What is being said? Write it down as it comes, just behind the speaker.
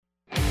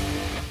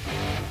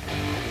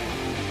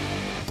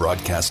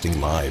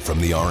Broadcasting live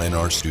from the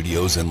RNR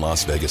studios in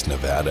Las Vegas,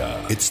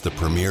 Nevada. It's the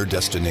premier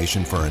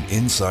destination for an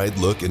inside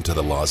look into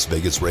the Las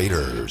Vegas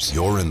Raiders.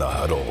 You're in the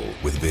Huddle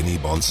with Vinny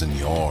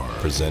Bonsignor.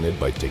 Presented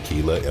by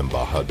Tequila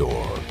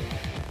Embajador.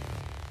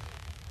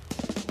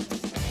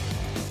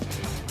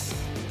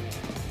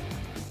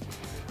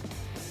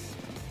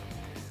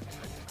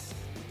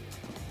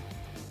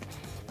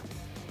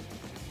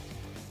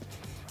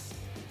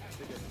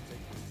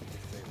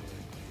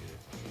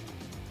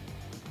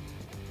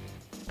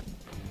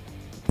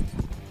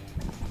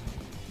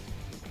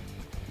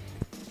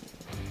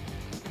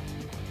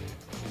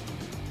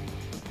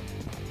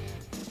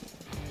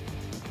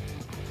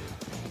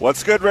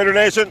 What's good, Raider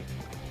Nation?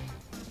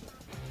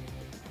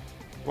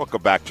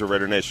 Welcome back to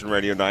Raider Nation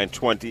Radio,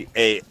 9:20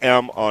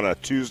 a.m. on a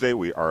Tuesday.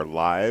 We are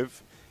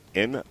live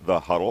in the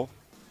Huddle,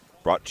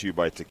 brought to you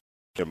by Tequila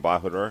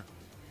Embajador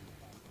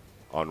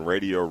on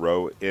Radio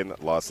Row in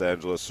Los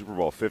Angeles. Super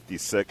Bowl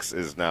 56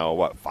 is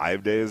now,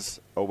 5 days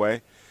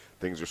away?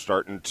 Things are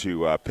starting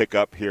to pick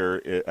up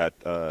here at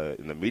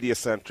in the media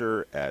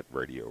center at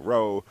Radio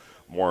Row.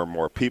 More and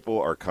more people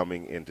are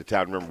coming into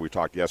town. Remember, we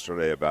talked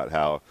yesterday about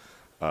how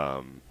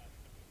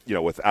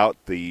without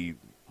the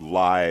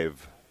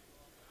live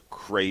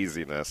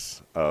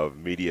craziness of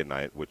media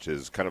night, which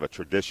is kind of a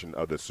tradition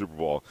of the Super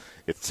Bowl,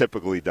 it's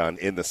typically done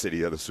in the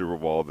city of the Super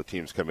Bowl. The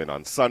teams come in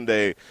on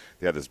Sunday.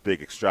 They have this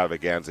big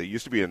extravaganza. It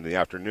used to be in the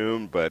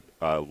afternoon, but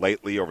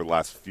lately, over the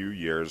last few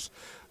years,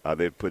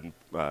 they've been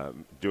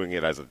doing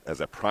it as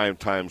a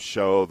primetime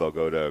show. They'll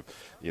go to,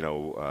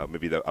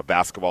 maybe a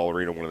basketball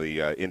arena, one of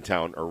the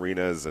in-town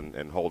arenas,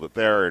 and hold it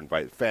there,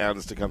 invite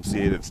fans to come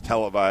see it. It's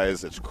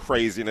televised. It's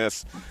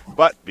craziness.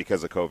 But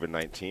because of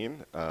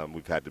COVID-19,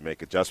 we've had to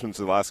make adjustments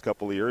in the last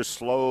couple of years.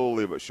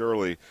 Slowly but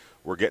surely,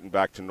 we're getting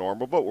back to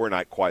normal, but we're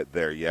not quite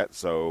there yet.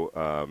 So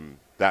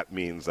that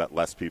means that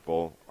less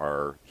people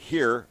are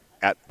here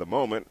at the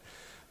moment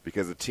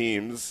because the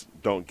teams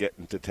don't get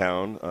into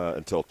town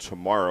until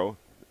tomorrow.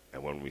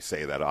 And when we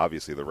say that,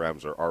 obviously the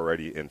Rams are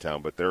already in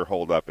town, but they're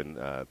holed up in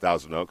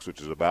Thousand Oaks, which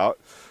is about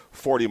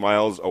 40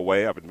 miles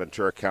away up in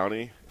Ventura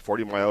County.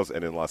 40 miles,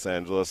 and in Los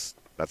Angeles,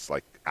 that's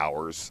like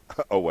hours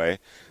away.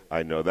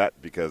 I know that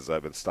because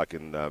I've been stuck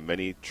in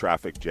many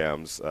traffic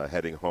jams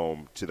heading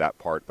home to that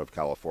part of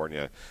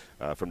California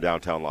from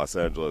downtown Los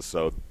Angeles.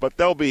 So, but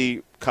they'll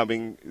be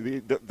coming.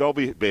 They'll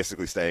be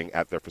basically staying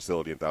at their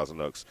facility in Thousand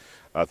Oaks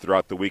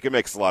throughout the week. It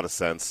makes a lot of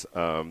sense.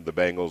 The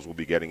Bengals will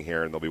be getting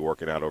here, and they'll be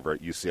working out over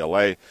at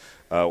UCLA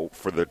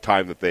for the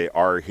time that they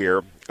are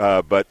here.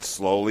 But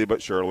slowly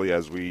but surely,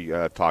 as we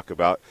talk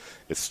about,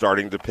 it's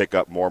starting to pick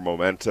up more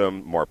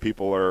momentum. More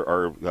people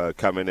are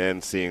coming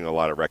in, seeing a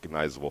lot of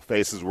recognizable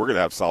faces. We're going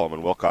to have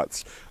Solomon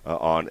Wilcots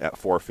on at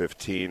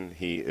 4:15.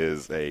 He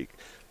is a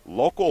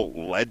local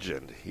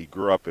legend. He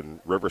grew up in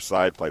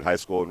Riverside, played high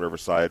school in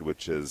Riverside,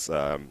 which is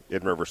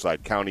in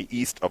Riverside County,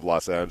 east of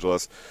Los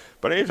Angeles.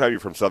 But anytime you're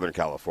from Southern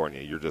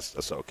California, you're just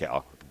a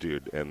SoCal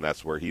dude, and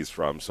that's where he's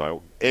from. So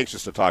I'm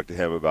anxious to talk to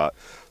him about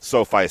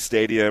SoFi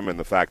Stadium and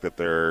the fact that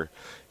there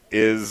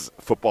is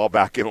football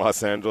back in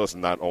Los Angeles,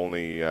 and not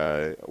only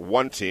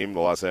one team, the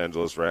Los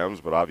Angeles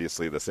Rams, but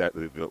obviously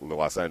the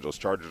Los Angeles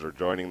Chargers are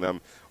joining them,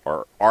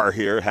 or are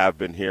here, have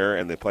been here,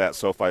 and they play at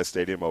SoFi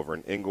Stadium over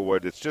in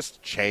Inglewood. It's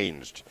just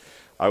changed.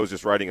 I was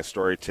just writing a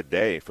story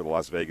today for the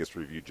Las Vegas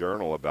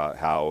Review-Journal about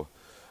how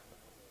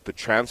the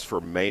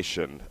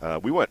transformation,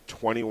 we went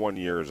 21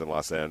 years in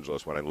Los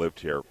Angeles when I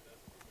lived here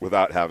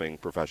without having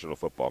professional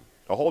football.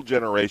 A whole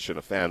generation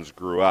of fans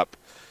grew up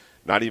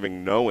not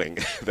even knowing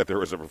that there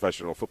was a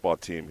professional football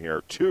team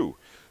here, too.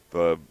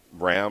 The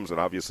Rams and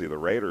obviously the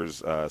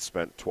Raiders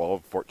spent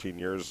 12, 14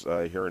 years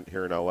here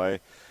in L.A.,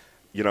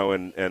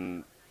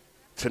 and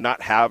to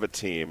not have a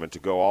team and to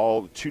go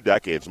all 2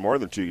 decades, more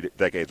than 2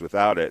 decades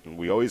without it. And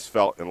we always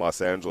felt in Los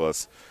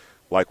Angeles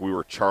like we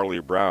were Charlie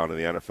Brown and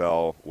the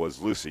NFL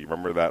was Lucy.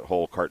 Remember that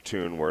whole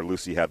cartoon where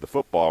Lucy had the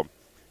football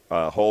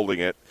holding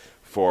it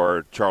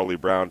for Charlie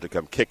Brown to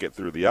come kick it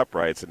through the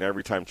uprights, and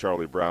every time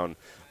Charlie Brown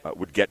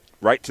would get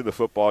right to the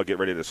football, get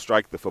ready to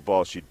strike the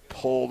football, she'd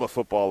pull the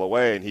football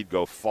away, and he'd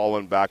go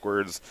falling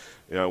backwards,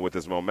 with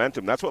his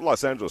momentum. That's what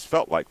Los Angeles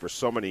felt like for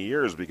so many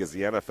years because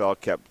the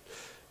NFL kept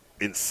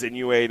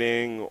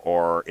insinuating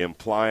or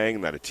implying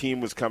that a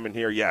team was coming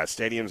here. Yeah, a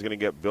stadium's going to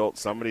get built.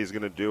 Somebody's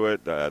going to do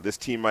it. This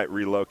team might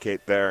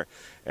relocate there.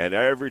 And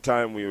every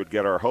time we would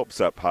get our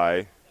hopes up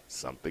high,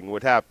 something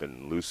would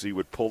happen. Lucy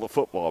would pull the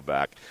football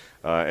back,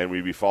 and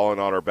we'd be falling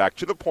on our back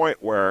to the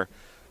point where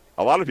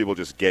a lot of people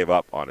just gave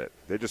up on it.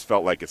 They just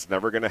felt like it's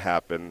never going to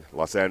happen.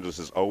 Los Angeles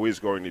is always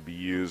going to be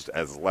used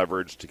as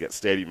leverage to get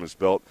stadiums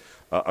built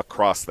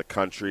across the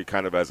country,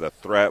 kind of as a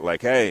threat,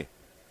 like, hey,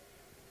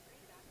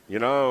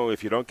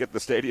 if you don't get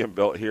the stadium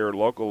built here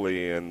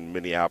locally in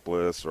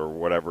Minneapolis or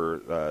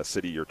whatever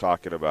city you're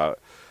talking about,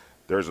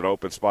 there's an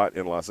open spot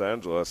in Los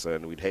Angeles,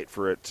 and we'd hate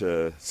for it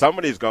to –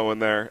 somebody's going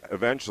there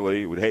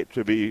eventually. We'd hate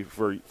to be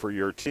for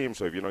your team,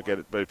 so if you don't get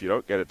it – but if you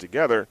don't get it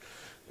together,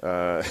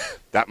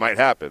 that might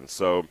happen.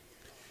 So,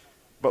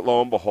 but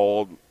lo and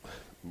behold,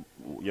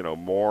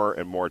 more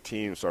and more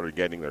teams started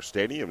getting their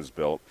stadiums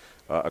built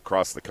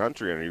across the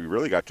country, and you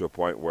really got to a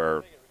point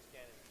where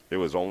it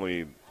was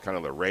only kind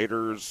of the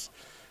Raiders,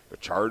 the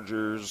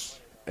Chargers,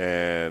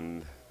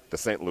 and the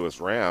St. Louis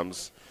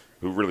Rams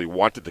who really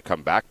wanted to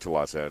come back to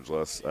Los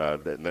Angeles.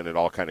 And then it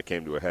all kind of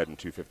came to a head in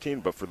 2015.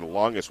 But for the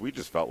longest, we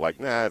just felt like,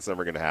 it's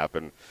never going to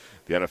happen.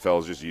 The NFL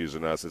is just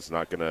using us. It's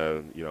not going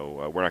to,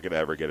 we're not going to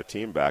ever get a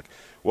team back.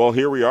 Well,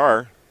 here we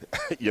are,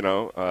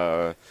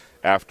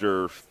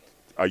 after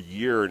a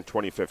year in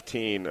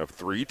 2015 of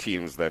 3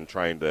 teams then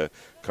trying to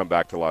come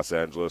back to Los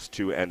Angeles.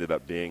 2 ended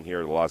up being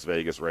here. The Las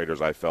Vegas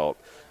Raiders, I felt,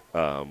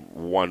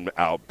 won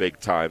out big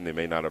time. They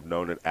may not have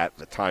known it at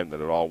the time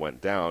that it all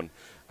went down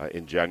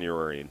in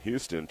January in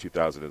Houston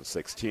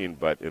 2016,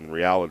 but in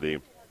reality,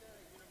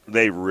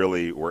 they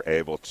really were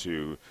able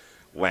to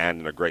land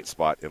in a great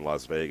spot in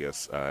Las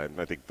Vegas.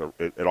 And I think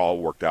it all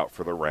worked out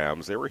for the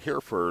Rams. They were here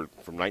from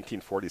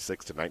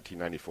 1946 to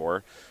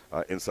 1994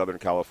 in Southern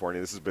California.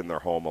 This has been their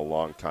home a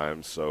long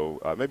time, so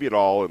maybe it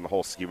all, in the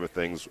whole scheme of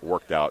things,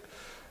 worked out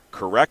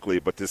correctly.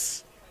 But to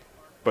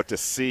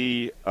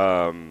see,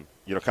 kind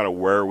of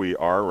where we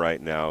are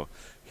right now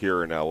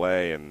here in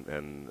LA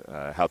and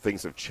how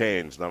things have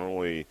changed. Not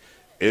only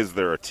is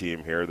there a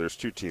team here, there's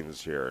 2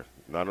 teams here.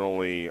 Not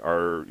only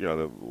are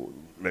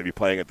maybe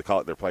playing at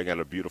they're playing at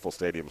a beautiful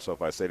stadium,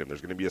 SoFi Stadium.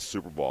 There's going to be a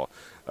Super Bowl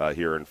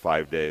here in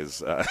 5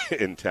 days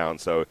in town.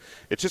 So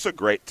it's just a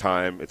great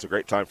time. It's a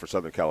great time for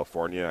Southern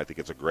California. I think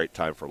it's a great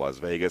time for Las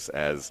Vegas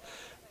as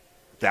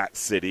that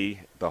city,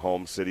 the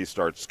home city,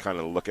 starts kind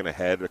of looking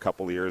ahead a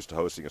couple of years to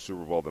hosting a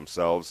Super Bowl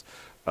themselves.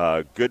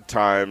 Good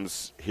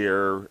times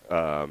here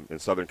in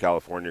Southern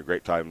California,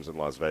 great times in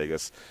Las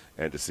Vegas,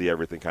 and to see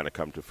everything kind of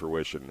come to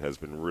fruition has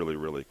been really,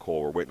 really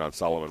cool. We're waiting on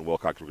Solomon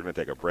Wilcox. We're going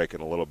to take a break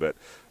in a little bit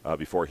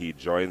before he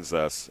joins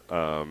us,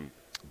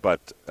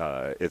 but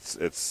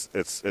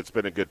it's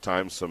been a good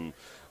time. Some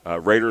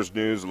Raiders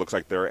news. It looks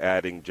like they're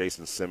adding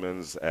Jason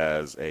Simmons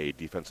as a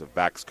defensive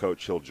backs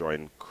coach. He'll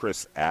join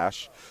Chris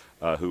Ash,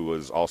 who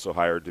was also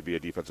hired to be a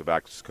defensive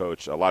backs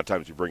coach. A lot of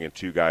times you bring in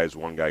 2 guys.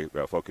 One guy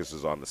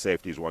focuses on the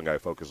safeties. One guy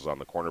focuses on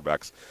the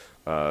cornerbacks.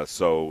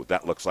 So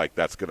that looks like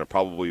that's going to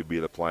probably be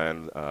the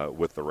plan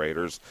with the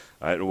Raiders.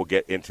 And we'll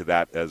get into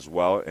that as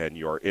well. And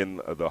you're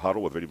in the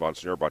huddle with Vinny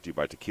Bonsignore, brought to you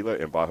by Tequila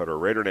Embajador,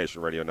 Raider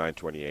Nation Radio,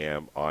 9:20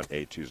 a.m. on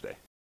a Tuesday.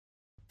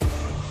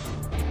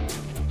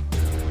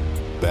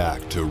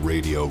 Back to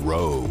Radio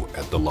Row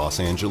at the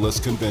Los Angeles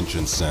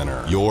Convention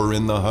Center. You're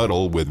in the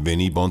huddle with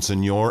Vinny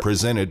Bonsignore,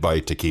 presented by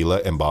Tequila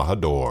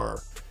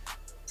Embajador.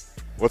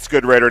 What's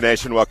good, Raider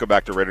Nation? Welcome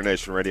back to Raider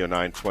Nation Radio,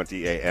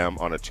 9:20 a.m.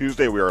 on a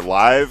Tuesday. We are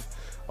live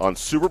on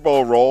Super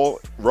Bowl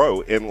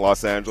Row in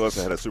Los Angeles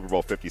ahead of Super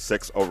Bowl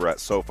 56 over at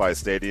SoFi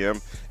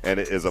Stadium.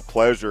 And it is a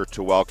pleasure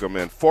to welcome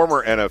in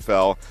former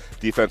NFL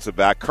defensive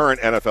back,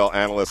 current NFL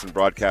analyst and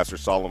broadcaster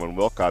Solomon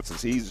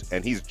Wilcox.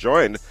 He's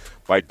joined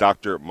by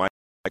Dr. Mike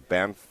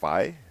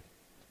Banfi?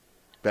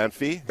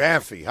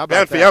 How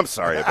about that? I'm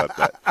sorry about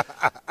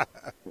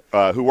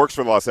that. Who works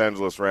for the Los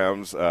Angeles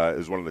Rams,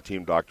 is one of the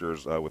team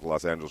doctors with the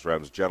Los Angeles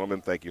Rams.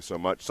 Gentlemen, thank you so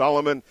much.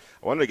 Solomon,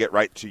 I wanted to get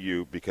right to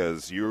you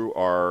because you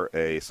are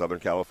a Southern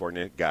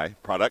California guy,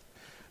 product.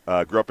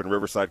 Grew up in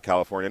Riverside,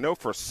 California. I know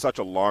for such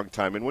a long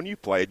time. And when you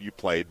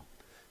played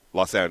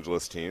Los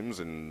Angeles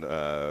teams, and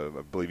I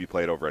believe you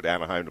played over at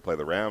Anaheim to play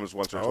the Rams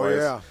once or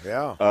twice.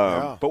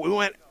 Yeah. But we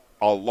went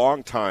a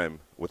long time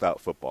without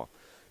football.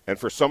 And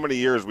for so many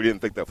years, we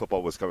didn't think that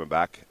football was coming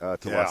back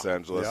to Los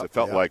Angeles. It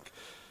felt like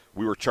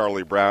we were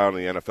Charlie Brown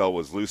and the NFL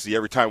was Lucy.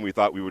 Every time we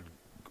thought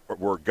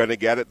were going to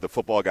get it, the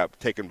football got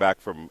taken back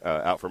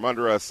out from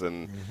under us,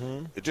 and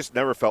it just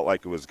never felt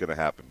like it was going to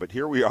happen. But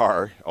here we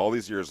are, all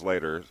these years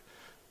later.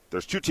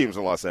 There's 2 teams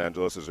in Los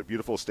Angeles. There's a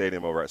beautiful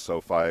stadium over at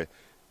SoFi.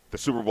 The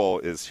Super Bowl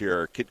is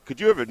here. Could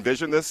you have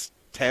envisioned this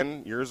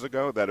 10 years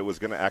ago, that it was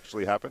going to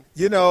actually happen?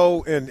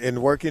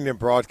 In working in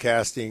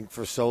broadcasting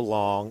for so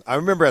long, I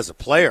remember as a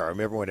player, I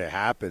remember when it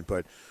happened,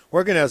 but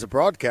working as a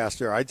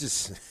broadcaster, I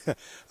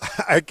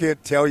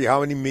can't tell you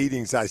how many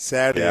meetings I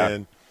sat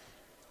in.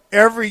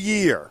 Every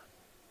year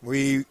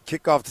we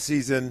kick off the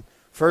season,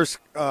 first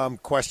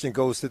question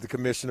goes to the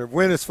commissioner,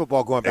 when is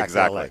football going back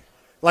to LA?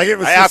 Like it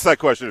was I asked that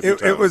question a few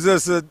times.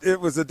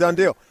 It was a done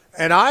deal.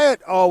 And I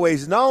had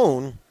always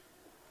known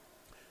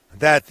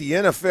that the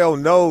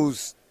NFL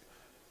knows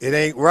it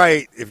ain't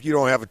right if you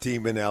don't have a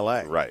team in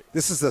L.A. Right.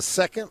 This is the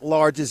second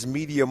largest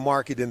media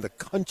market in the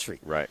country.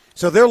 Right.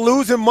 So they're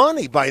losing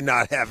money by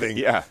not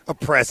having a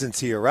presence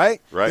here,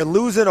 right? Right. They're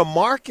losing a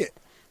market.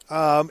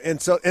 And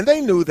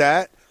they knew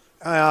that.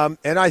 And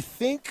I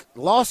think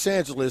Los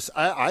Angeles,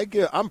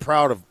 I'm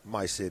proud of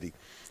my city.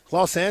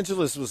 Los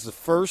Angeles was the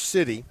first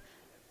city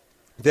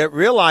that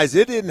realized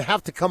it didn't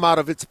have to come out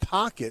of its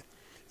pocket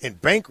and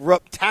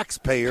bankrupt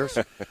taxpayers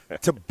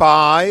to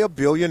buy a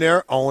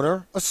billionaire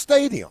owner a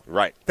stadium.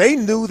 Right. They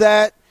knew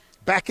that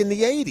back in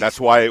the 80s. That's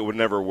why it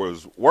never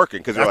was working,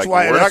 because they're like,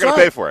 we're not going to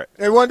pay for it.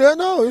 They wanted to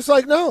know. It's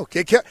like, no.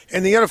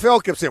 And the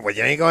NFL kept saying, well,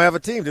 you ain't going to have a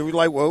team. They were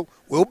like, well,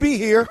 we'll be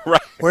here. Right.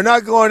 We're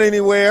not going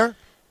anywhere.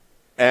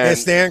 And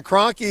Stan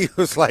Kroenke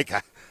was like,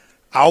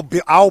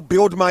 I'll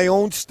build my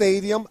own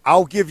stadium.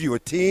 I'll give you a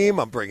team.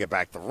 I'm bringing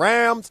back the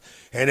Rams.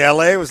 And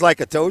L.A. was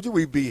like, I told you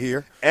we'd be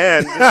here.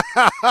 And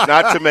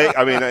not to make –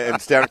 I mean,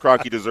 and Stan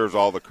Kroenke deserves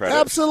all the credit.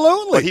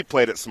 Absolutely. But he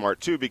played it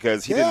smart, too,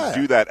 because he didn't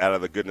do that out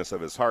of the goodness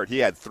of his heart. He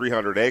had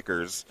 300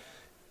 acres –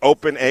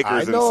 open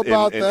acres in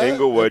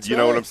Inglewood, you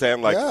know what I'm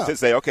saying? Like to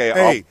say, okay,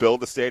 I'll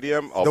build a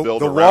stadium, I'll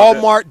build around it.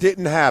 The Walmart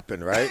didn't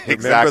happen, right?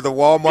 Exactly. Remember the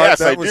Walmart?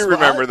 Yes, I do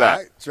remember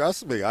that.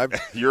 Trust me, I've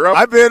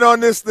Europe? been on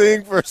this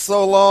thing for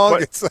so long.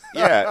 But,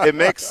 yeah, it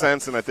makes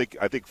sense, and I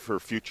think for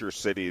future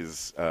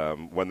cities,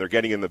 when they're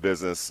getting in the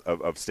business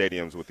of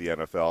stadiums with the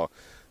NFL,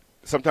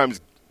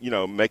 sometimes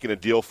making a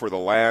deal for the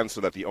land so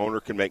that the owner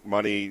can make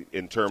money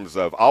in terms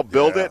of I'll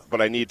build it,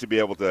 but I need to be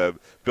able to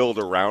build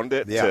around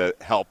it to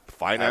help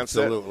finance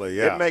it. Absolutely,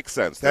 yeah. It makes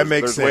sense.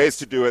 There's ways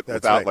to do it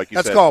without, like you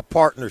said. That's called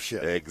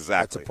partnership.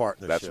 Exactly. That's a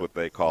partnership. That's what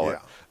they call it.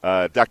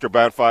 Dr.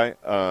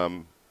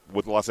 Banfai,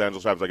 with the Los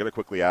Angeles Rams, I got to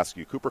quickly ask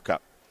you, Cooper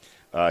Kupp.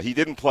 He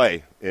didn't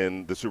play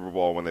in the Super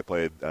Bowl when they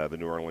played the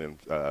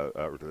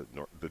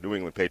New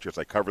England Patriots.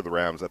 I covered the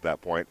Rams at that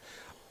point.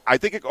 I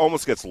think it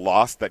almost gets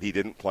lost that he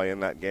didn't play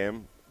in that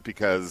game,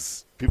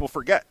 because people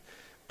forget.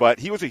 But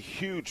he was a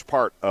huge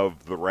part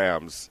of the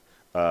Rams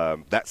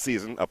that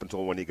season up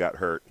until when he got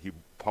hurt. He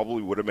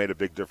probably would have made a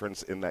big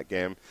difference in that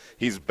game.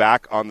 He's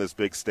back on this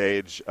big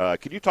stage.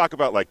 Can you talk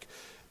about,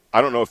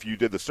 I don't know if you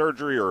did the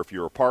surgery or if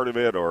you were part of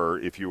it or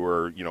if you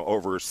were,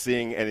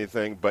 overseeing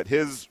anything, but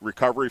his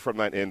recovery from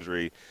that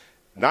injury,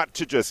 not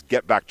to just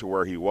get back to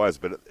where he was,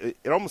 but it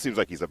almost seems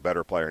like he's a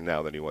better player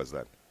now than he was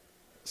then.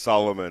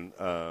 Solomon,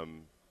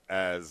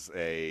 as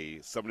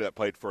somebody that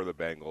played for the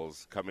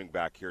Bengals, coming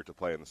back here to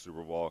play in the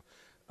Super Bowl.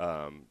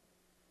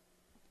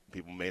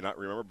 People may not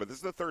remember, but this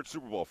is the third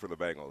Super Bowl for the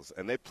Bengals,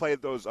 and they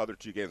played those other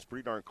two games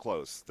pretty darn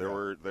close. There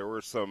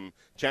were some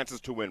chances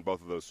to win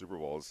both of those Super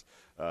Bowls.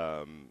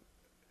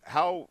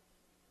 How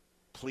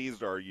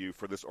pleased are you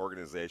for this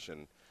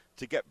organization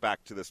to get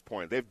back to this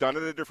point? They've done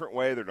it a different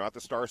way. They're not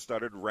the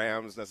star-studded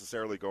Rams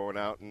necessarily going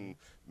out and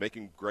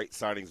making great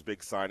signings, big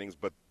signings,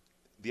 but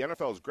the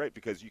NFL is great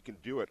because you can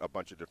do it a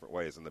bunch of different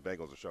ways, and the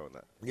Bengals are showing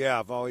that. Yeah,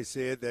 I've always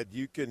said that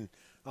you can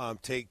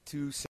take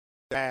two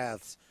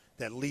paths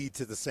that lead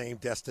to the same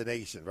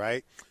destination,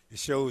 right? It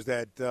shows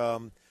that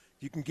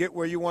you can get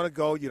where you want to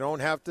go. You don't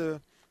have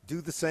to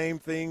do the same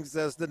things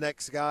as the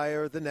next guy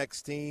or the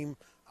next team.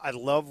 I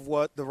love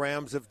what the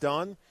Rams have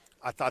done.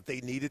 I thought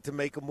they needed to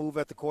make a move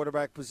at the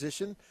quarterback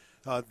position.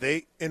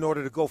 In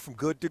order to go from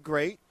good to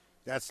great,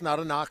 that's not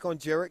a knock on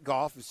Jared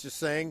Goff. It's just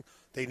saying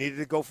they needed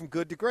to go from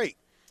good to great.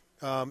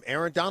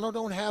 Aaron Donald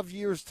don't have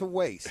years to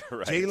waste.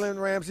 Right. Jalen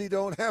Ramsey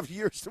don't have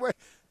years to waste.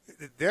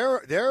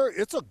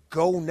 It's a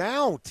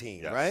go-now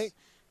team, yes. right?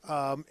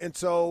 And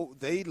so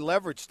they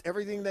leveraged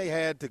everything they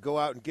had to go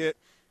out and get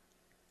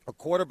a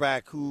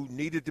quarterback who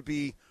needed to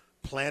be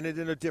planted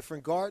in a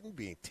different garden,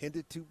 being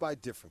tended to by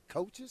different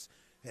coaches,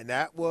 and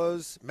that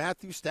was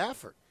Matthew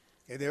Stafford.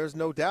 And there's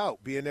no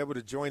doubt being able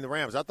to join the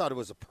Rams. I thought it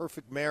was a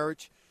perfect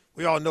marriage.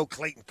 We all know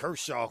Clayton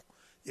Kershaw.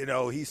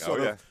 He's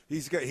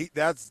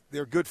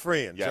they're good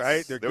friends, yes.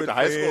 right? They went to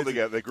high school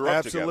together. They grew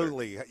up together.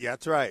 Absolutely. Yeah,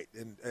 that's right.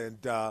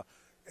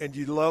 And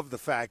you love the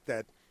fact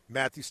that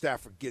Matthew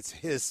Stafford gets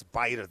his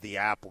bite of the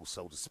apple,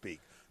 so to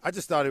speak. I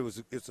just thought it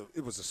was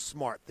a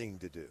smart thing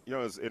to do. It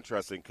was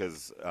interesting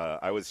because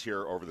I was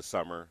here over the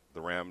summer.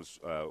 The Rams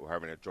were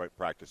having a joint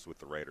practice with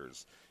the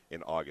Raiders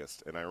in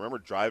August, and I remember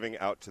driving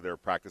out to their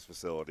practice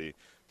facility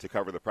to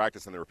cover the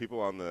practice, and there were people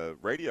on the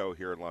radio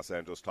here in Los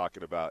Angeles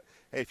talking about,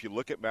 hey, if you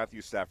look at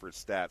Matthew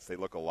Stafford's stats, they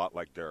look a lot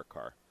like Derek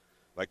Carr.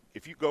 Like,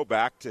 if you go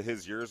back to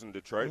his years in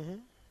Detroit,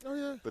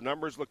 the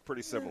numbers look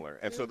pretty similar.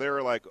 And so they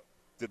were like,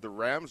 did the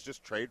Rams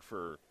just trade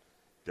for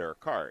Derek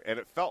Carr? And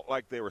it felt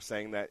like they were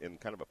saying that in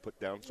kind of a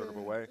put-down sort of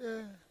a way.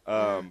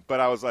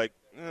 But I was like,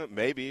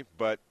 maybe.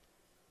 But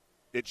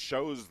it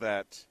shows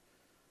that,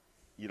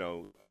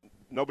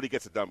 nobody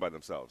gets it done by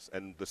themselves.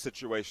 And the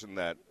situation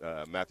that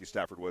Matthew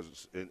Stafford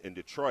was in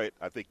Detroit,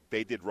 I think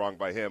they did wrong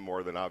by him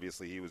more than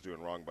obviously he was doing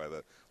wrong by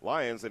the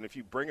Lions. And if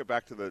you bring it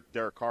back to the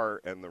Derek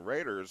Carr and the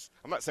Raiders,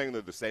 I'm not saying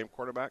they're the same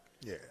quarterback.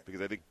 Yeah.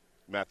 Because I think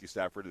Matthew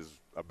Stafford is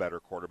a better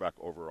quarterback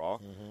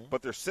overall.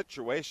 But their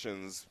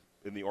situations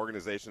in the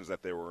organizations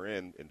that they were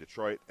in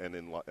Detroit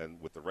and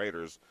with the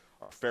Raiders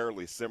are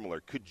fairly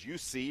similar. Could you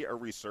see a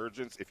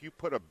resurgence if you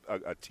put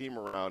a team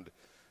around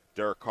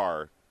Derek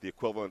Carr, the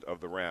equivalent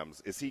of the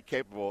Rams? Is he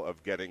capable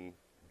of getting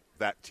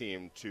that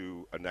team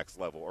to a next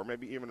level or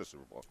maybe even a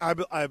Super Bowl?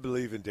 I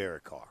believe in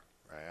Derek Carr.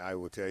 Right? I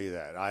will tell you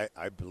that.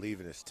 I believe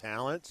in his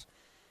talents.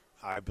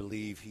 I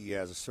believe he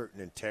has a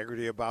certain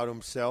integrity about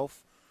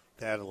himself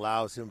that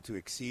allows him to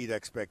exceed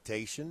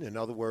expectation. In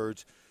other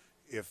words,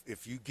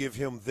 if you give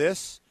him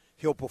this,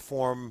 he'll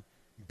perform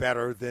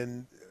better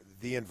than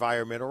the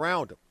environment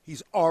around him.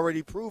 He's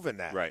already proven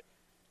that.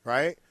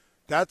 Right?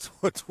 That's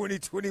what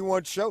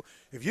 2021 showed.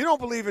 If you don't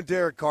believe in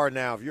Derek Carr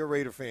now, if you're a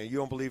Raider fan, you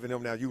don't believe in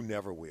him now, you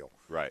never will.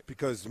 Right.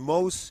 Because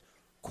most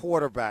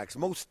quarterbacks,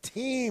 most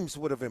teams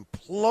would have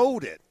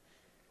imploded,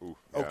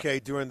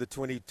 during the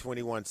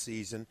 2021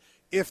 season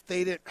if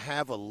they didn't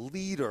have a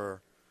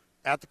leader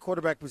at the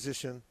quarterback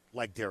position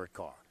like Derek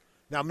Carr.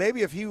 Now,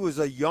 maybe if he was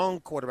a young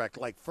quarterback,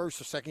 like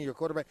first or second year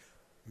quarterback,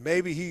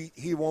 maybe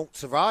he won't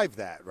survive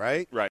that,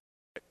 right? Right.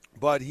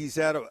 But he's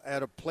at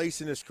a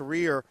place in his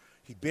career.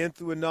 He'd been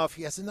through enough.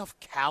 He has enough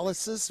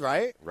calluses,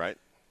 right? Right.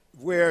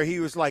 Where he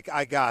was like,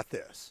 I got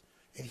this.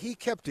 And he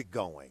kept it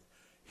going.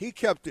 He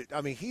kept it.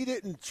 I mean, he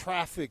didn't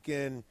traffic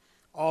in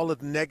all of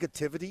the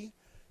negativity.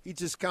 He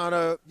just kind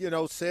of,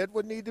 said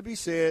what needed to be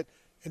said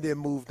and then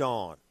moved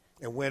on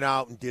and went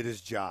out and did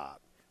his job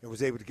and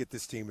was able to get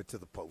this team into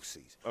the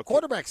postseason. Okay.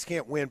 Quarterbacks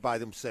can't win by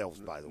themselves,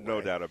 by the way.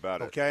 No doubt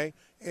about it. Okay?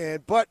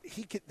 But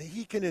he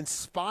can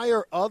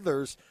inspire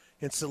others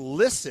and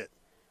solicit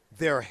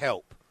their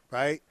help,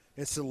 right?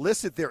 And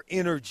solicit their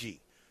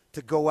energy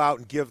to go out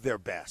and give their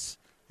best.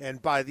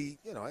 And by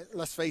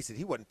let's face it,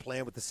 he wasn't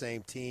playing with the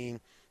same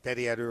team that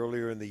he had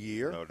earlier in the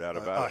year. No doubt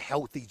about it. A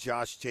healthy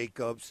Josh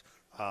Jacobs,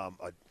 a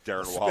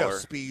Darren Waller,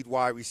 speed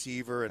wide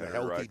receiver, and a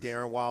healthy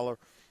Darren Waller.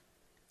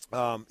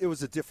 It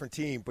was a different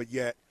team, but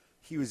yet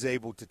he was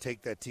able to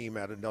take that team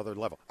at another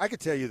level. I can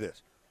tell you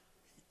this.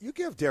 You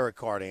give Derek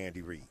Carr to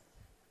Andy Reid.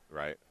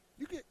 Right.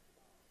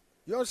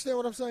 You understand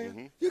what I'm saying?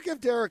 Mm-hmm. You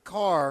give Derek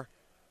Carr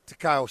to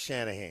Kyle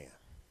Shanahan.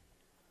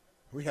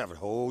 We have a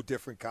whole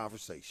different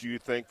conversation. Do you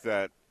think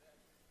that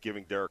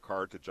giving Derek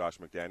Carr to Josh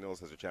McDaniels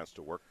has a chance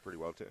to work pretty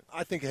well too?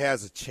 I think it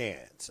has a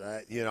chance.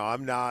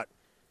 I'm not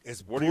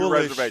as What bullish. are your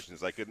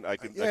reservations? I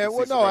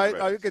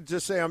could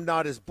just say I'm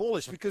not as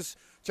bullish because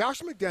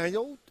Josh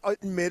McDaniel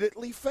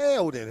admittedly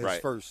failed in his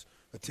first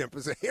attempt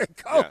as a head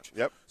coach.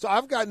 Yeah, yep. So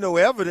I've got no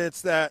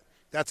evidence that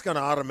that's going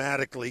to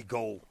automatically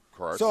go.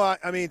 Course. So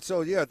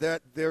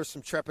there's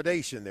some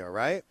trepidation there,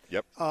 right?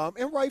 Yep.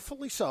 And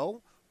rightfully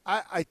so.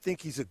 I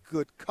think he's a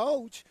good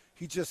coach.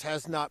 He just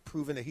has not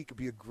proven that he could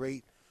be a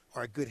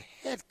good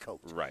head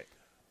coach. Right.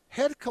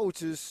 Head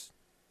coaches,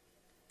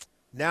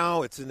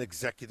 now it's an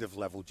executive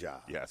level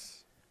job.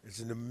 Yes.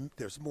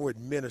 There's more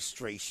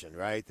administration,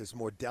 right? There's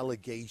more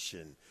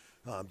delegation.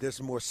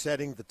 There's more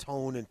setting the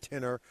tone and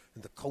tenor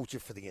and the culture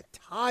for the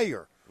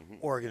entire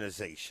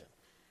organization.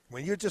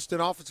 When you're just an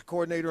offensive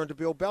coordinator under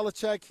Bill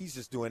Belichick, he's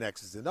just doing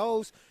X's and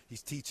O's.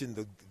 He's teaching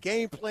the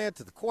game plan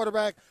to the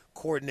quarterback,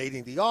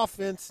 coordinating the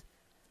offense.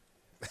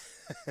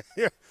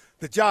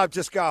 The job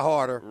just got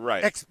harder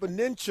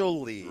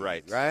exponentially.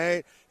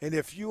 Right. And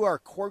if you are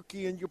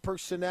quirky in your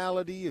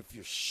personality, if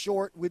you're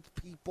short with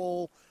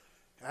people,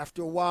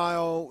 after a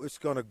while it's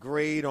going to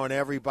grade on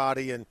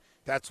everybody, and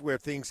that's where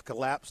things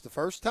collapse the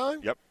first time.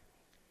 Yep.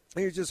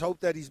 And you just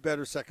hope that he's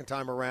better second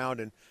time around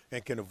and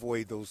can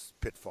avoid those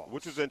pitfalls.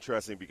 Which is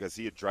interesting because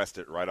he addressed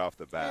it right off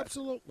the bat.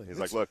 Absolutely. He's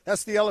like, look.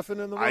 That's the elephant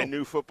in the room. I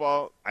knew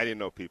football. I didn't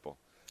know people.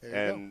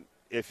 And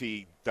if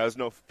he does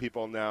know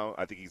people now,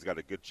 I think he's got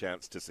a good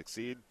chance to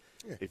succeed.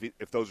 Yeah.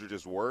 If those are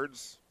just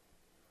words,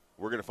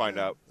 we're going to find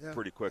out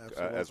pretty quick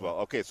as well.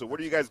 Okay, so what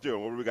are you guys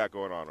doing? What do we got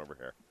going on over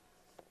here?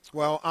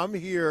 Well, I'm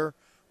here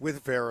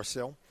with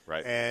Verisil.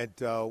 Right. And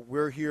I'm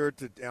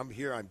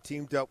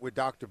teamed up with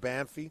Dr.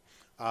 Banfi.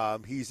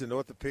 He's an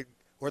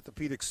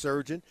orthopedic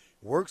surgeon,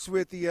 works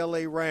with the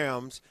L.A.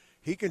 Rams.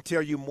 He can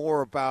tell you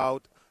more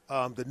about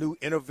the new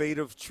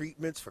innovative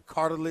treatments for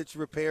cartilage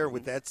repair.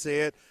 With that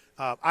said,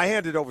 I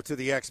hand it over to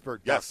the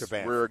expert, Dr.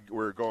 Banfi.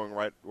 We're going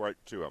right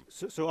to him.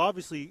 So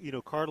obviously,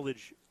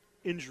 cartilage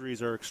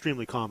injuries are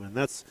extremely common.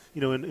 That's,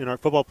 in our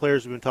football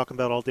players we've been talking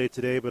about all day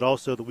today, but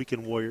also the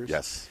weekend warriors.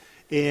 Yes.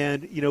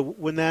 And,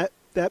 when that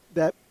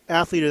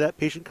athlete or that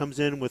patient comes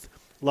in with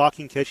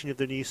locking, catching of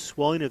their knee,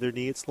 swelling of their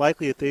knee, it's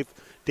likely that they've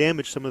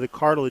damaged some of the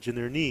cartilage in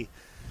their knee.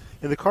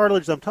 And the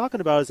cartilage I'm talking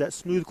about is that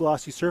smooth,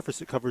 glossy surface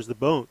that covers the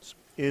bones.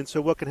 And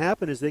so what can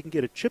happen is they can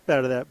get a chip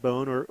out of that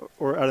bone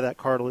or out of that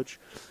cartilage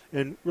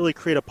and really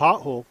create a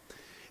pothole.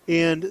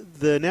 And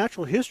the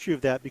natural history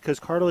of that, because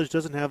cartilage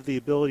doesn't have the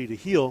ability to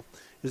heal,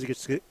 is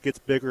it gets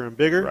bigger and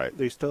bigger. Right.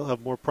 They still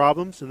have more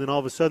problems, and then all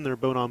of a sudden they're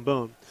bone on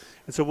bone.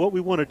 And so what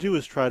we want to do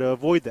is try to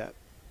avoid that.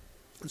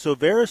 And so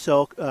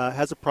Vericel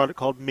has a product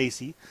called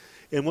MACI.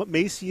 And what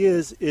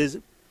MACI is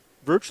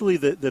virtually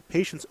the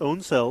patient's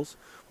own cells.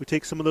 We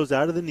take some of those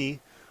out of the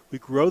knee. We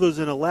grow those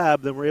in a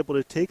lab. Then we're able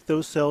to take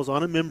those cells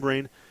on a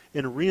membrane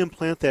and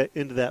reimplant that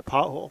into that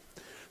pothole.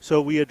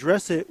 So we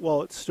address it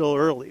while it's still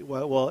early,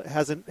 while it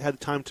hasn't had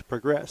time to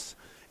progress.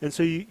 And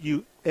so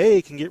you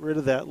A, can get rid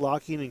of that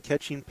locking and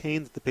catching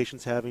pain that the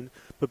patient's having,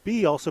 but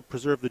B, also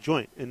preserve the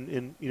joint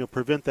and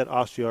prevent that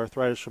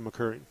osteoarthritis from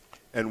occurring.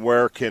 And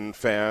where can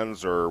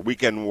fans or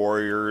weekend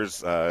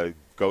warriors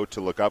go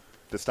to look up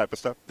this type of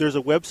stuff? There's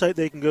a website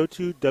they can go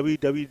to,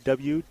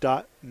 www.maci.com.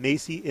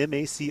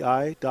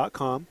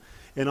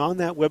 And on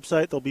that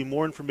website, there'll be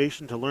more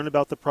information to learn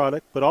about the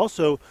product, but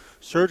also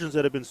surgeons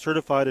that have been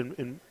certified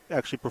in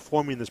actually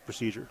performing this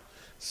procedure.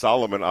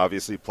 Solomon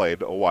obviously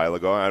played a while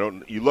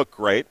ago. You look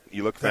great.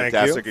 You look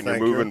fantastic, and you're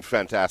moving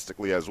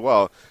fantastically as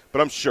well.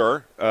 But I'm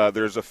sure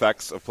there's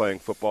effects of playing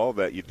football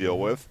that you deal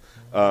with.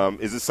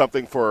 Is this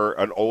something for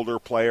an older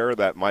player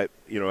that might,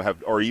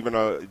 have, or even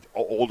an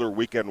older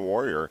weekend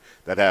warrior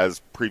that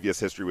has previous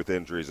history with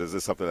injuries? Is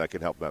this something that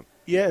can help them?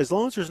 Yeah, as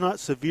long as there's not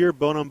severe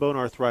bone-on-bone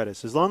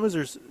arthritis, as long as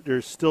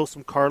there's still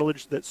some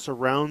cartilage that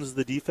surrounds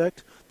the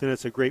defect, then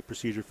it's a great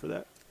procedure for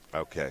that.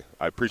 Okay.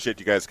 I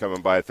appreciate you guys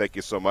coming by. Thank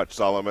you so much,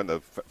 Solomon,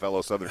 a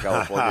fellow Southern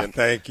Californian.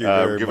 Thank you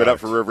very Give much. it up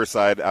for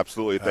Riverside.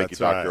 Absolutely. Thank you,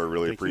 Doctor. Right. I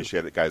really Thank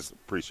appreciate it. Guys,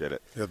 appreciate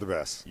it. You're the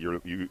best.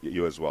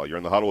 You as well. You're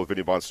in the Huddle with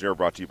Vinny Bonsignore,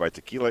 brought to you by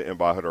Tequila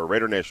Embajador,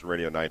 Raider Nation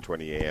Radio,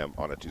 920 a.m.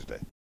 on a Tuesday.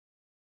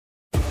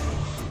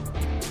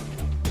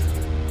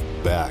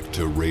 Back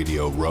to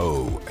Radio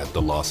Row at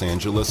the Los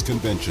Angeles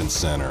Convention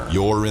Center.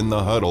 You're in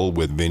the Huddle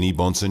with Vinny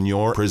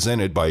Bonsignore,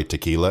 presented by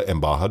Tequila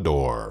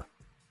Embajador.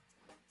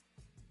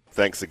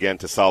 Thanks again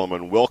to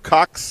Solomon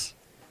Wilcox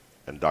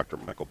and Dr.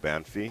 Michael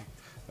Banfi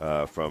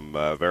from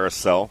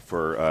Vericel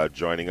for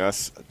joining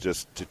us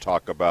just to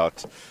talk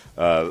about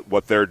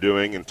what they're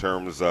doing in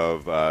terms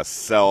of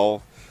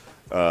cell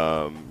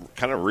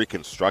kind of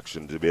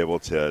reconstruction, to be able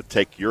to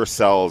take your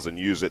cells and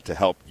use it to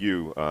help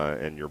you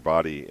and your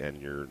body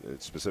and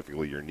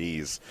specifically your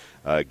knees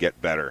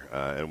get better.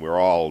 And we're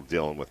all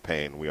dealing with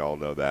pain. We all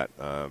know that,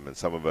 and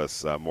some of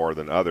us more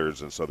than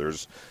others. And so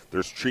there's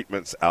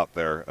treatments out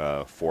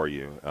there for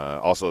you.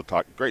 Also,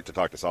 great to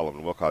talk to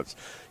Solomon Wilcox.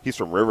 He's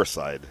from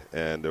Riverside,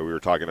 and we were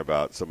talking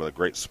about some of the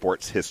great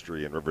sports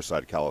history in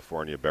Riverside,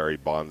 California. Barry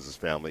Bonds'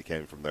 family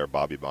came from there.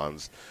 Bobby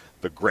Bonds,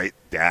 the great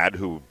dad,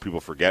 who people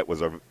forget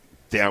was a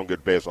damn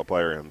good baseball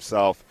player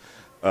himself.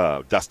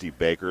 Dusty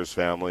Baker's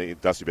family.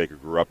 Dusty Baker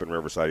grew up in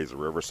Riverside. He's a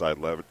Riverside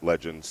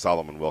legend.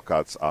 Solomon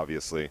Wilcox,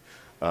 obviously.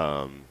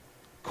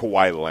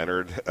 Kawhi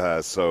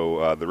Leonard.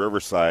 So the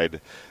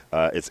Riverside,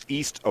 it's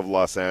east of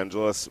Los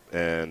Angeles,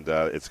 and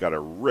it's got a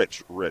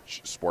rich, rich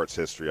sports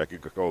history. I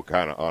could go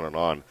kind of on and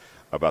on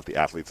about the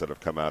athletes that have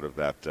come out of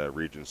that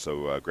region.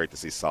 So great to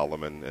see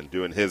Solomon and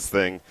doing his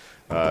thing.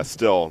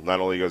 Still, not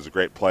only as a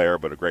great player,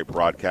 but a great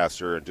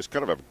broadcaster and just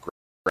kind of a great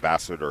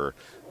ambassador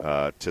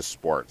to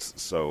sports.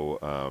 So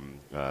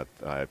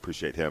I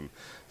appreciate him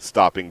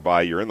stopping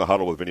by. You're in the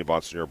Huddle with Vinny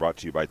Bonsignore, brought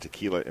to you by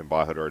Tequila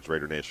Embajador. It's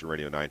Raider Nation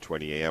Radio,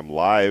 920 a.m.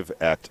 live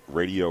at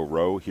Radio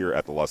Row here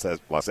at the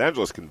Los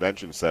Angeles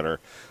Convention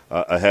Center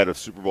ahead of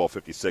Super Bowl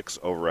 56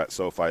 over at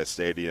SoFi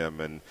Stadium.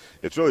 And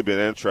it's really been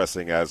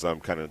interesting as I'm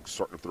kind of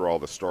sorting through all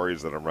the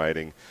stories that I'm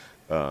writing.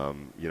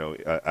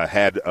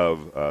 Ahead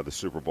of the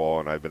Super Bowl,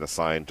 and I've been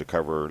assigned to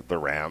cover the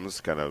Rams,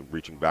 kind of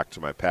reaching back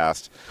to my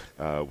past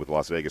with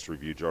Las Vegas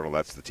Review-Journal.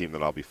 That's the team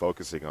that I'll be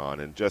focusing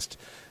on. And just,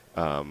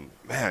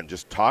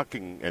 just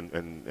talking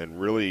and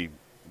really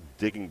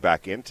digging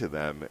back into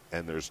them,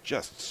 and there's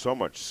just so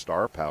much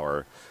star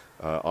power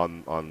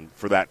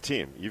for that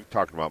team. You've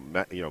talked about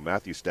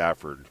Matthew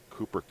Stafford,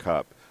 Cooper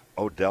Kupp,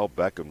 Odell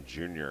Beckham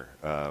Jr.,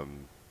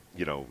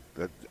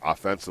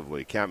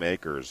 offensively, Cam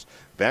Akers,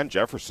 Van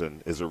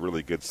Jefferson is a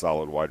really good,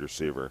 solid wide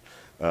receiver.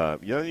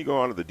 You go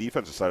on to the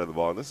defensive side of the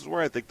ball, and this is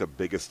where I think the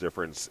biggest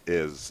difference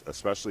is,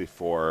 especially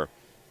for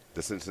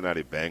the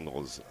Cincinnati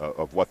Bengals,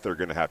 of what they're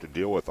going to have to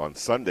deal with on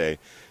Sunday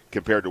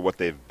compared to what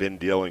they've been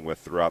dealing with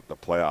throughout the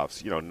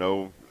playoffs.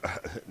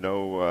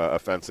 No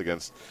offense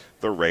against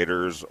the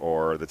Raiders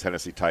or the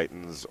Tennessee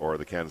Titans or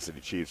the Kansas City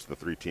Chiefs, the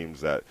three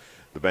teams that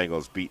the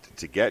Bengals beat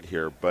to get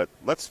here. But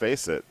let's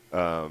face it,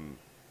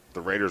 the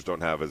Raiders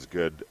don't have as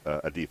good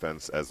a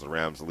defense as the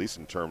Rams, at least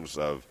in terms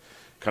of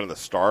kind of the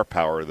star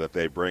power that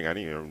they bring. I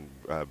didn't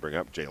even bring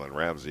up Jalen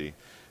Ramsey,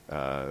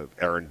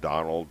 Aaron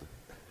Donald,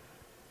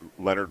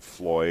 Leonard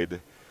Floyd,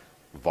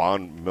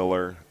 Von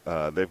Miller.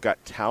 They've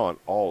got talent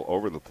all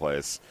over the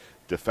place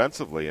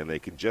defensively, and they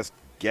can just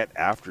get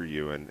after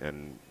you.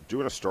 And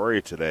doing a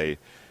story today,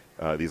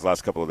 these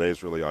last couple of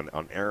days really,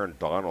 on Aaron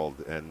Donald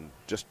and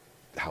just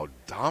how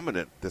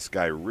dominant this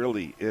guy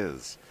really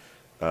is.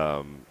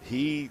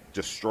 He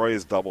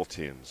destroys double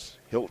teams.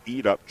 He'll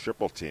eat up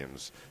triple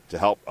teams to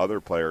help other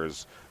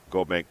players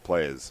go make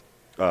plays.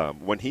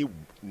 When he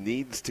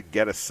needs to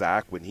get a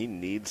sack, when he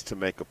needs to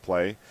make a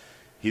play,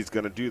 he's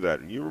going to do that.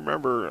 And you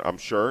remember, I'm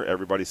sure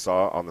everybody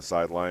saw on the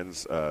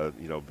sidelines,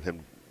 him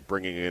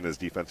bringing in his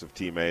defensive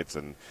teammates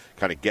and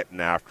kind of getting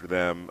after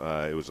them.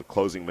 It was the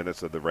closing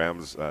minutes of the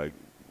Rams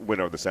win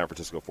over the San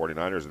Francisco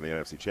 49ers in the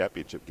NFC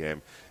Championship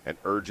game, and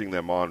urging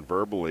them on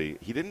verbally.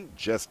 He didn't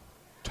just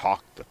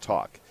talk the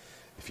talk.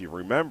 If you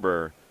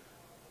remember,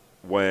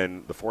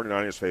 when the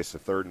 49ers faced a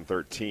 3rd and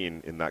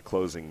 13 in that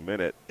closing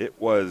minute, it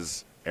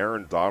was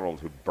Aaron Donald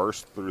who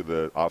burst through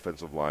the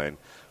offensive line,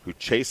 who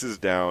chases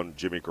down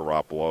Jimmy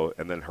Garoppolo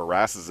and then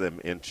harasses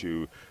him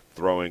into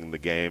throwing the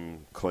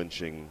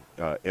game-clinching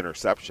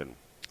interception.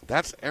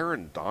 That's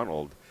Aaron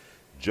Donald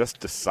just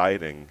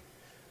deciding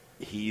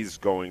he's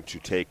going to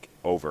take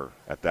over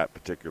at that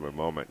particular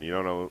moment.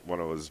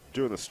 When I was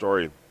doing the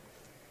story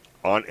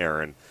on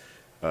Aaron,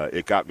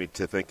 it got me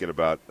to thinking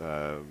about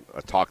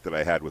a talk that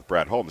I had with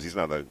Brad Holmes. He's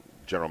now the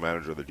general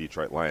manager of the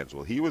Detroit Lions.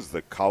 Well, he was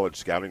the college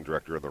scouting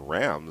director of the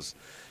Rams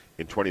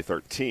in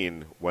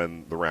 2013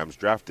 when the Rams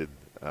drafted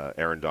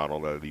Aaron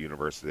Donald out of the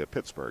University of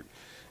Pittsburgh.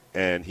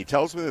 And he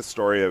tells me this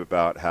story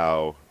about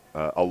how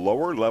a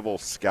lower-level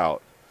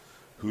scout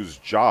whose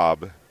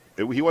job –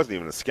 he wasn't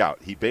even a scout.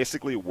 He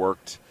basically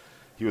worked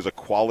 – he was a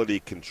quality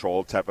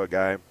control type of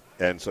guy.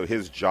 And so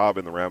his job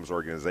in the Rams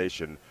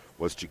organization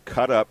was to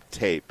cut up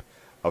tape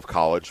of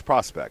college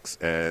prospects.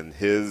 And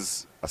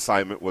his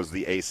assignment was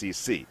the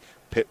ACC.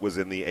 Pitt was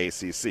in the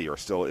ACC, or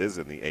still is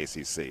in the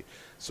ACC.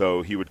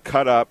 So he would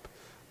cut up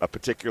a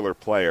particular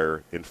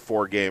player in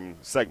 4-game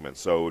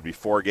segments. So it would be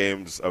 4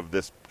 games of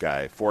this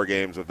guy, 4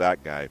 games of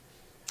that guy.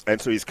 And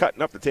so he's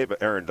cutting up the tape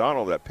of Aaron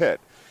Donald at Pitt.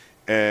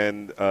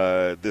 And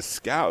this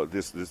scout,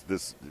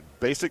 this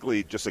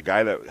basically just a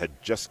guy that had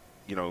just,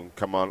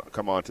 come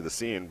on to the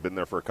scene, been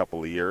there for a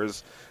couple of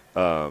years,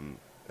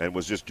 and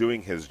was just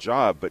doing his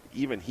job. But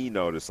even he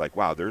noticed, like,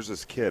 wow, there's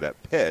this kid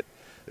at Pitt.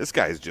 This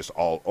guy is just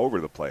all over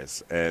the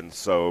place. And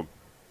so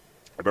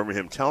I remember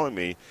him telling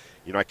me,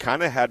 I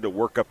kind of had to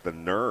work up the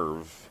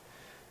nerve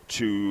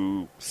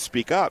to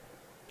speak up.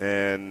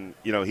 And,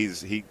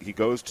 he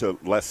goes to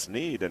Les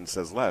Snead and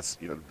says, Les,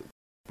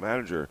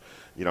 manager,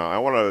 I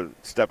want to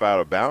step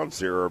out of bounds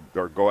here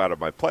or go out of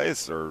my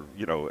place or,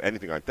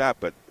 anything like that.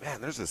 But,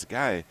 man, there's this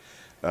guy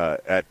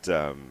at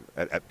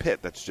Pitt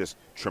that's just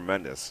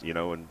tremendous,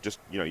 and just,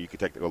 you can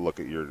take a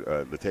look at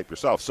the tape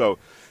yourself. So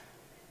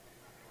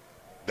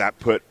that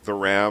put the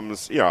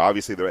Rams,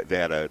 obviously they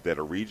had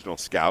a regional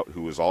scout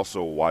who was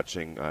also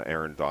watching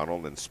Aaron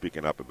Donald and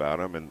speaking up about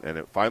him. And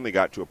it finally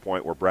got to a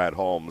point where Brad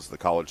Holmes, the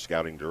college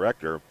scouting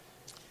director,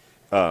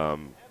 what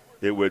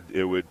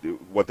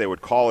they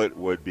would call it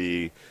would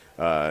be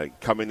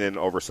coming in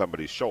over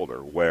somebody's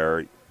shoulder,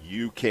 where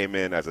you came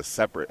in as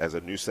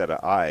a new set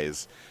of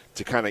eyes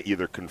to kind of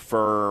either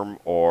confirm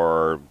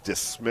or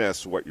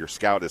dismiss what your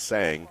scout is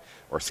saying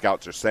or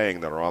scouts are saying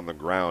that are on the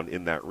ground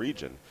in that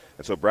region.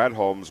 And so Brad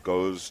Holmes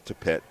goes to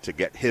Pitt to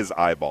get his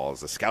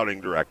eyeballs. The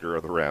scouting director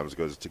of the Rams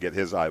goes to get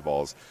his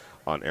eyeballs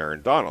on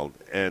Aaron Donald.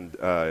 And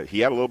he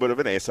had a little bit of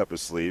an ace up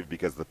his sleeve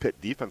because the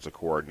Pitt defensive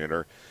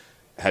coordinator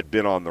had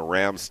been on the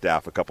Rams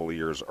staff a couple of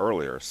years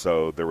earlier.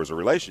 So there was a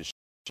relationship.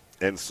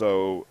 And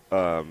so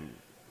Brad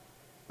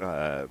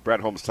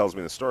Holmes tells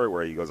me the story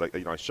where he goes,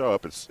 I show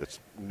up, it's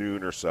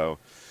noon or so,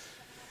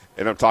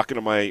 and I'm talking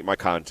to my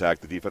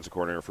contact, the defensive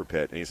coordinator for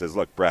Pitt, and he says,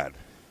 look, Brad,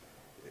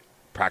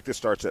 practice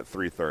starts at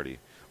 3:30,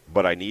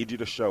 but I need you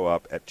to show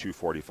up at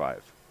 2:45.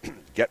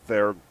 Get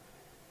there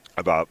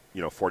about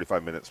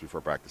 45 minutes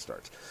before practice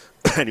starts.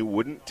 And he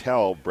wouldn't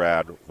tell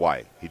Brad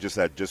why. He just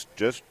said, just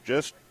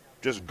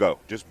go,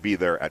 just be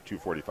there at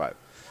 2:45.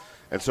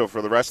 And so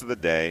for the rest of the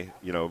day,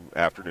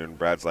 afternoon,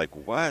 Brad's like,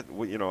 what?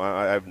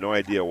 I have no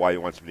idea why he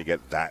wants me to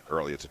get that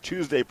early. It's a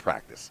Tuesday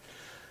practice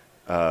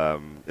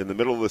in the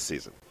middle of the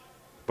season.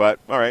 But,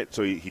 all right,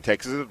 so he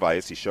takes his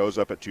advice. He shows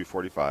up at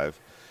 2:45,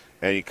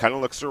 and he kind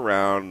of looks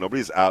around.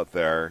 Nobody's out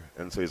there.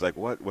 And so he's like,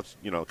 what's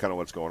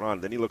going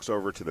on? Then he looks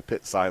over to the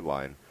Pitt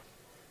sideline.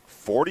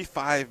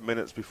 45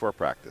 minutes before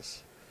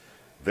practice,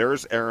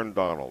 there's Aaron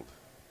Donald,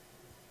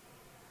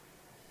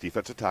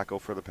 defensive tackle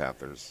for the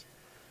Panthers,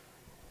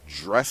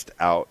 dressed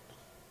out,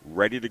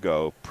 ready to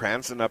go,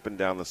 prancing up and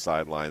down the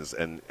sidelines.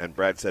 And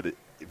Brad said,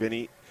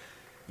 Vinny,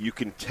 you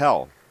can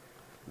tell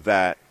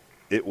that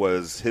it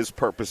was his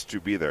purpose to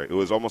be there. It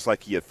was almost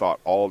like he had thought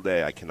all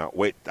day, I cannot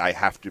wait. I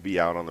have to be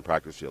out on the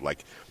practice field.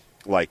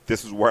 Like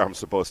this is where I'm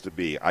supposed to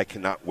be. I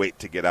cannot wait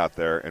to get out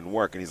there and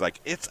work. And he's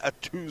like, it's a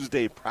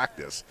Tuesday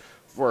practice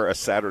for a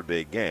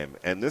Saturday game.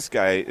 And this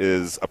guy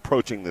is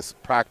approaching this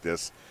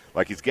practice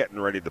like he's getting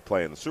ready to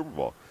play in the Super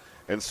Bowl.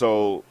 And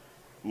so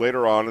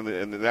later on,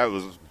 and that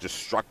was just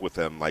struck with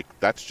him, like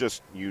that's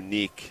just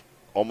unique,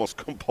 almost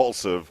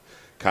compulsive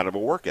kind of a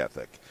work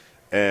ethic.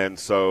 And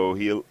so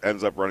he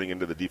ends up running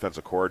into the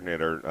defensive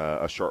coordinator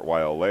a short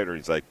while later.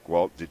 He's like,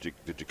 well, did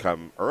you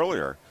come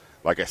earlier,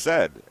 like I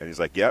said? And he's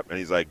like, yep. And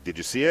he's like, did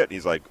you see it? And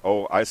he's like,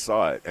 oh, I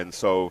saw it. And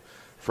so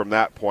from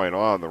that point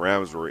on, the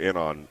Rams were in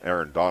on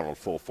Aaron Donald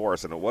full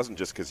force. And it wasn't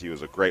just because he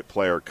was a great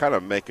player, kind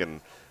of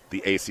making the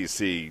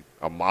ACC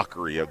a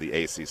mockery of the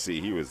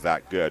ACC. He was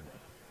that good.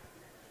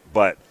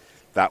 But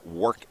that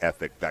work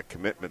ethic, that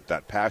commitment,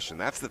 that passion,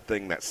 that's the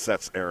thing that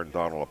sets Aaron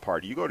Donald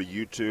apart. You go to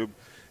YouTube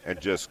and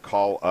just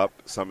call up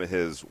some of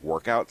his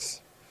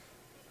workouts,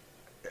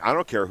 I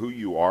don't care who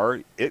you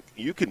are,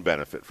 you can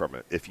benefit from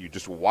it if you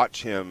just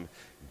watch him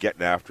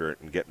getting after it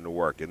and getting to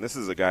work. And this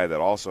is a guy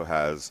that also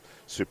has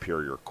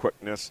superior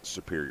quickness,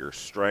 superior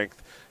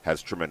strength,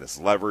 has tremendous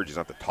leverage. He's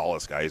not the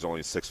tallest guy. He's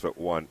only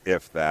 6'1",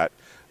 if that.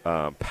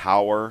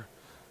 Power,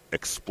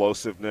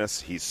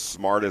 explosiveness. He's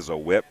smart as a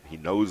whip. He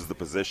knows the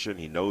position.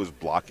 He knows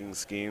blocking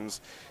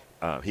schemes.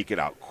 He could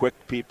out-quick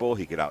people.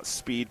 He could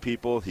outspeed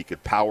people. He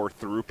could power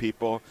through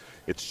people.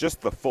 It's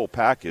just the full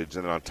package.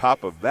 And on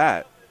top of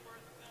that,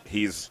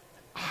 he's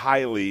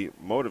highly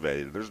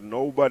motivated. There's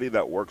nobody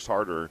that works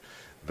harder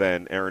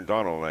than Aaron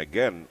Donald. And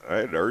again,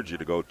 I'd urge you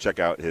to go check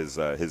out his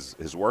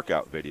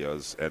workout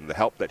videos and the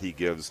help that he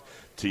gives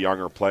to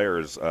younger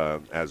players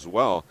as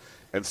well.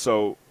 And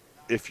so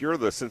if you're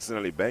the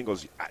Cincinnati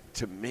Bengals,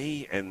 to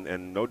me,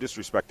 and no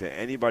disrespect to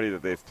anybody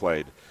that they've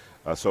played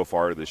so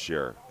far this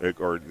year,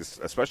 or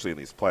especially in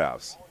these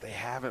playoffs, they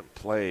haven't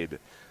played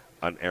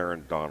an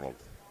Aaron Donald,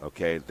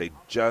 okay? They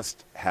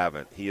just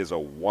haven't. He is a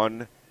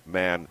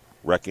one-man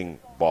wrecking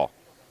ball.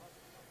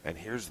 And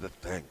here's the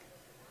thing.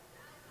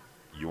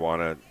 You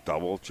want to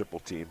double, triple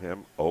team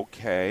him?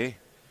 Okay.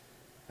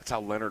 That's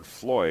how Leonard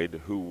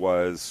Floyd, who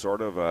was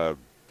sort of a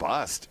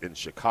bust in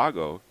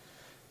Chicago,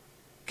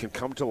 can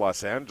come to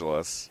Los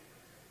Angeles,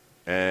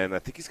 and I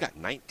think he's got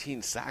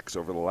 19 sacks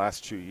over the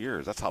last 2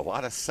 years. That's a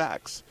lot of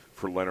sacks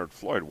for Leonard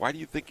Floyd. Why do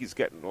you think he's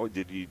getting? Oh,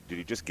 did he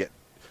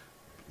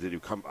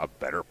become a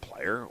better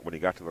player when he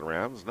got to the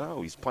Rams?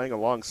 No, he's playing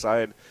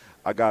alongside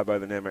a guy by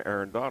the name of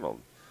Aaron Donald.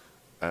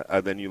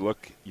 And then you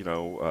look,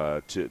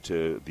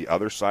 to the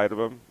other side of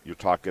him. You're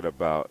talking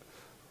about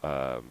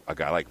a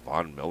guy like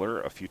Von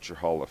Miller, a future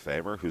Hall of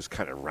Famer, who's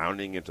kind of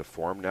rounding into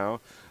form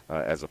now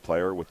as a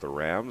player with the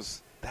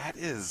Rams. That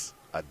is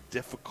a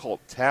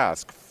difficult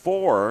task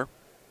for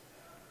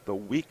the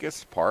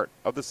weakest part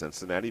of the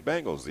Cincinnati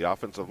Bengals, the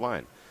offensive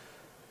line.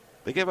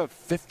 They gave up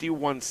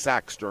 51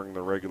 sacks during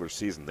the regular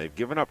season. They've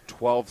given up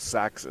 12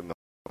 sacks in the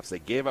playoffs. They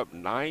gave up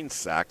 9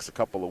 sacks a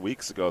couple of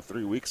weeks ago,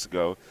 3 weeks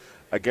ago,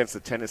 against the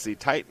Tennessee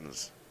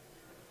Titans.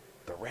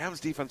 The Rams'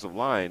 defensive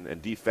line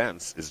and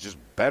defense is just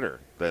better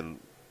than,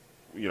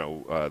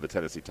 the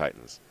Tennessee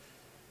Titans.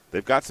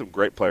 They've got some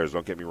great players,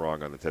 don't get me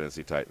wrong, on the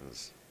Tennessee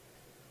Titans.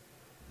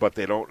 But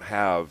they don't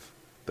have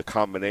the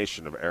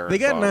combination of Aaron. They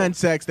got Donald. 9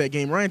 sacks that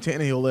game. Ryan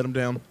Tannehill let them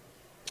down.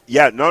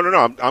 Yeah, no.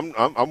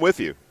 I'm with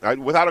you,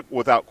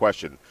 without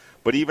question.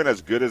 But even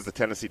as good as the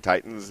Tennessee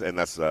Titans, and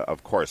that's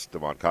of course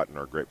Devon Cotton,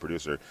 our great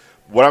producer.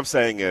 What I'm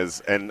saying is,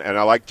 and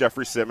I like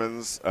Jeffrey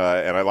Simmons,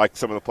 and I like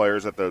some of the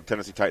players that the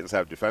Tennessee Titans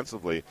have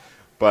defensively,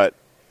 but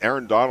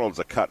Aaron Donald's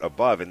a cut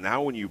above. And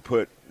now when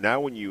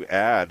you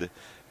add,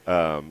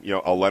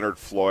 a Leonard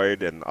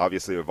Floyd and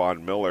obviously a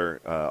Von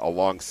Miller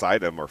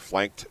alongside him or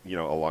flanked,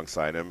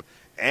 alongside him,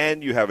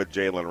 and you have a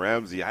Jalen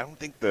Ramsey, I don't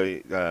think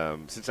the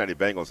Cincinnati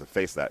Bengals have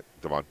faced that,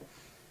 Devon.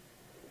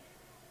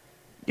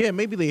 Yeah,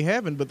 maybe they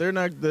haven't, but they're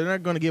not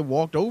going to get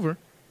walked over.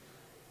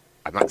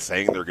 I'm not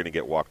saying they're going to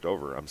get walked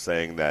over. I'm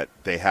saying that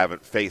they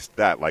haven't faced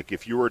that. Like,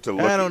 if you were to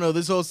look... I don't know.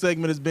 This whole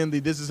segment has been the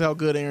 "this is how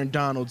good Aaron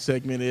Donald"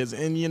 segment is,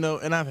 and,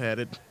 and I've had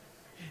it.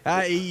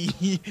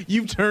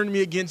 You've turned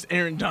me against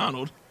Aaron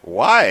Donald.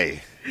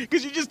 Why?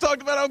 Because you just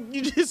talked about how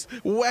you just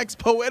waxed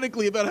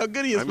poetically about how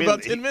good he is for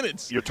about 10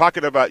 minutes. You're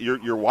talking about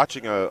you're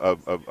watching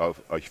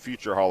a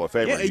future Hall of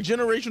Famer. Yeah, a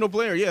generational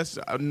player, yes,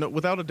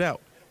 without a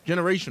doubt.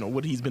 Generational,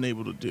 what he's been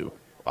able to do.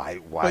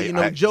 But,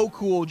 Joe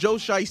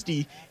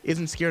Shiesty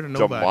isn't scared of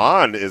nobody.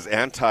 Damon is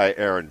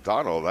anti-Aaron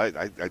Donald.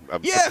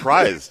 I'm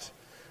surprised.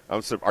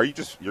 Are you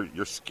just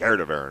you're scared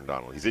of Aaron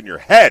Donald? He's in your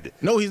head.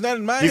 No, he's not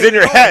in my head. He's in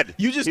your head.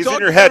 You just he's talked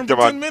in your head, for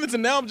 10 minutes,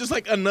 and now I'm just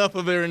like, enough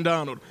of Aaron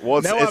Donald.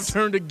 Well, now I've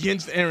turned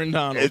against Aaron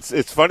Donald.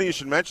 It's funny you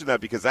should mention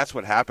that, because that's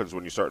what happens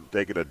when you start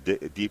taking a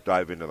deep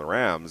dive into the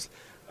Rams.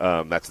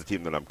 That's the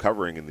team that I'm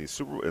covering in the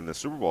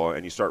Super Bowl,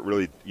 and you start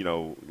really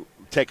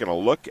taking a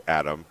look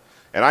at them.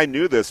 And I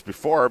knew this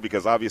before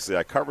because obviously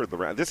I covered the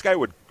Rams. This guy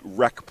would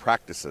wreck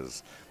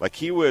practices. Like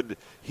he would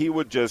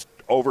just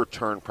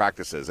overturn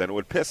practices, and it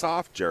would piss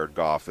off Jared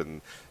Goff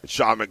and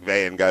Sean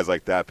McVay and guys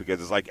like that, because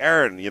it's like,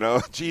 Aaron,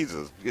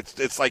 Jesus,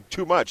 it's like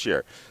too much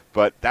here.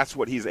 But that's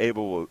what he's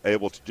able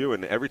to do.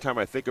 And every time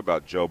I think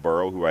about Joe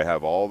Burrow, who I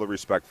have all the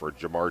respect for,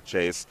 Jamar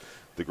Chase,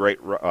 the great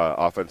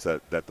offense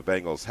that the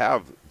Bengals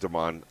have,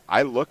 Damon,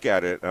 I look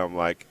at it and I'm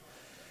like,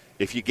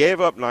 if you gave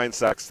up 9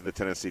 sacks to the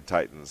Tennessee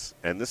Titans,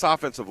 and this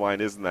offensive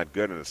line isn't that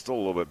good and it's still a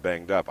little bit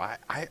banged up,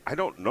 I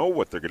don't know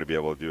what they're going to be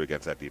able to do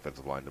against that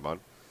defensive line, Damon.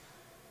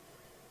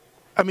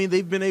 I mean,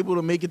 they've been able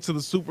to make it to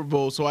the Super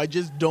Bowl, so I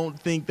just don't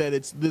think that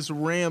it's this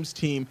Rams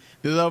team.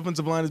 This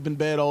offensive line has been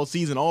bad all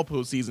season, all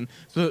postseason.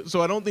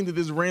 So I don't think that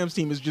this Rams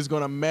team is just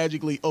going to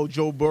magically,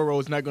 Joe Burrow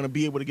is not going to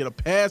be able to get a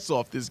pass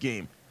off this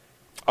game.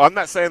 I'm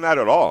not saying that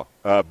at all.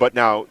 But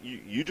now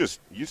you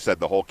said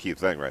the whole key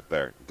thing right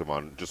there,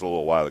 Damon, just a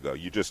little while ago.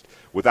 You just,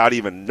 without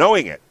even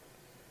knowing it,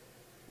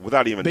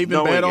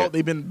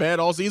 they've been bad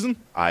all season?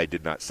 I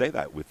did not say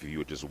that. If you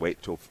would just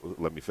wait till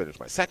let me finish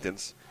my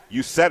sentence.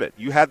 You said it.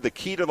 You had the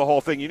key to the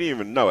whole thing. You didn't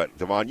even know it,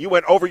 Damon. You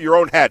went over your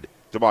own head,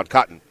 Damon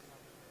Cotton.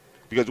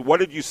 Because what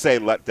did you say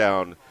let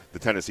down the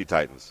Tennessee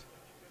Titans?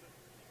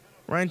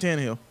 Ryan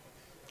Tannehill.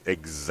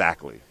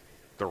 Exactly.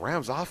 The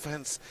Rams'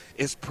 offense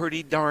is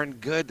pretty darn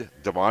good,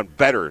 Damon,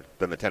 better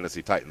than the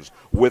Tennessee Titans,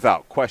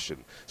 without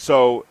question.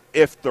 So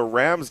if the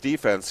Rams'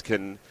 defense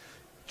can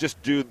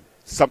just do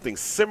something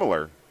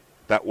similar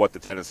that what the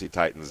Tennessee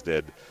Titans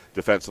did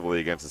defensively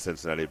against the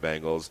Cincinnati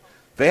Bengals,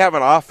 they have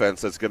an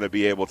offense that's going to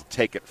be able to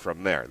take it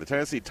from there. The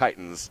Tennessee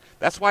Titans,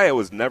 that's why it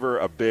was never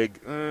a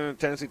big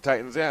Tennessee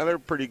Titans. Yeah, they're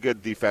pretty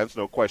good defense,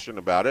 no question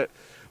about it.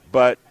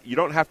 But you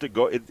don't have to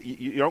go.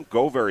 You don't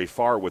go very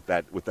far with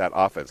that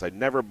offense. I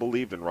never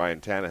believed in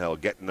Ryan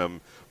Tannehill getting them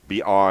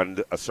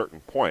beyond a certain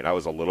point. I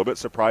was a little bit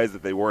surprised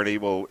that they weren't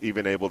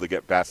even able to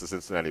get past the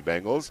Cincinnati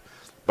Bengals.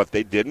 but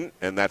they didn't,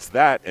 and that's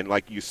that. And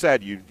like you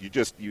said, you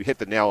hit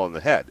the nail on the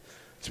head.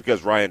 It's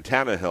because Ryan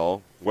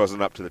Tannehill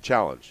wasn't up to the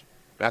challenge.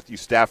 Matthew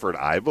Stafford,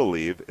 I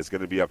believe, is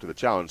going to be up to the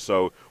challenge.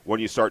 So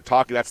when you start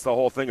talking, that's the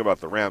whole thing about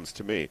the Rams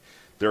to me.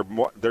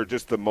 They're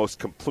just the most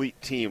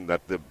complete team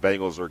that the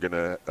Bengals are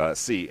going to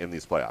see in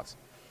these playoffs.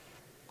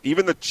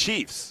 Even the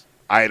Chiefs,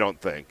 I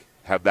don't think,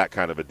 have that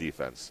kind of a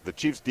defense. The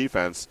Chiefs'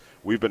 defense,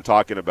 we've been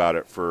talking about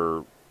it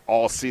for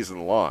all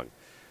season long.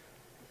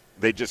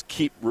 They just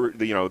keep,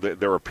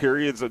 there were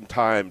periods in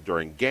time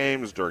during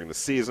games, during the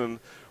season,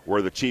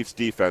 where the Chiefs'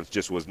 defense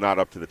just was not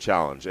up to the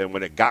challenge. And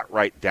when it got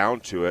right down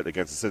to it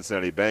against the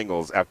Cincinnati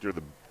Bengals, after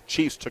the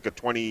Chiefs took a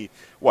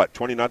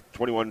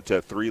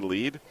 21-3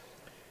 lead,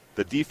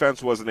 the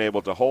defense wasn't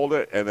able to hold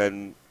it. And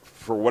then,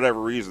 for whatever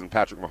reason,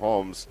 Patrick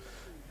Mahomes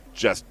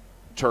just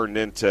turned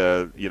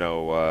into,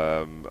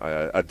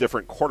 a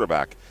different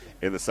quarterback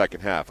in the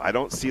second half. I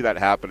don't see that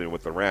happening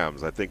with the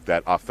Rams. I think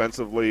that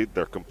offensively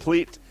they're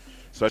complete,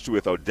 especially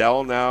with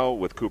Odell now,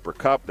 with Cooper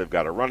Kupp. They've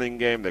got a running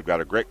game. They've got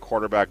a great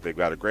quarterback. They've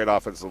got a great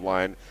offensive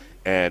line.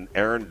 And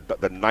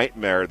the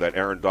nightmare that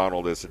Aaron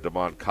Donald is to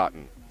Devon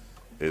Cotton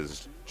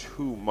is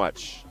too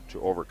much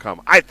to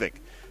overcome, I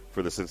think,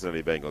 for the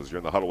Cincinnati Bengals. You're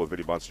in the Huddle with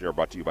Vinny Bonsignore,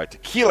 brought to you by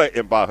Tequila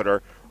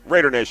Embajador,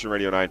 Raider Nation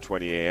Radio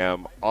 920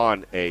 AM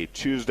on a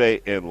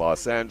Tuesday in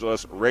Los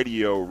Angeles.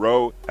 Radio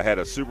Row ahead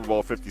of Super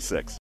Bowl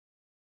 56.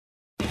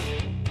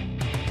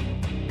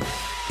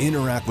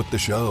 Interact with the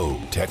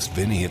show. Text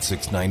Vinny at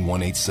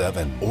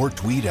 69187 or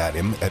tweet at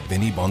him at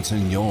Vinny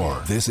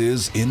Bonsignore. This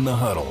is In the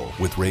Huddle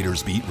with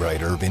Raiders beat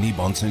writer Vinny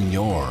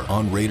Bonsignore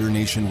on Raider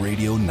Nation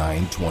Radio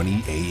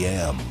 920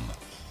 AM.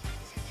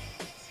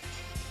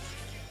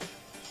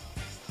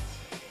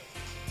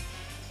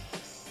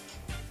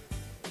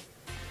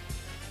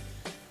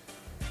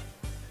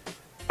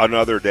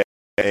 Another day,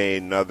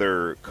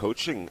 another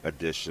coaching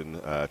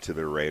addition to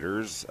the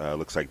Raiders.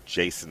 Looks like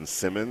Jason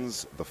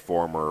Simmons, the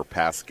former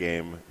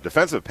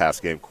defensive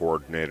pass game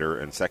coordinator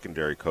and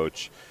secondary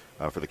coach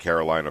for the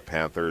Carolina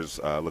Panthers.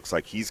 Looks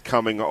like he's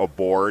coming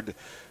aboard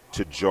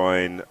to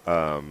join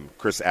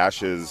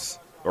Patrick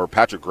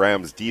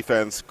Graham's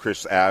defense.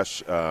 Chris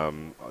Ash,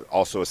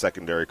 also a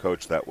secondary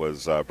coach that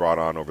was brought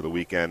on over the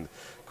weekend.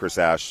 Chris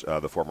Ash,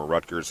 the former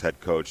Rutgers head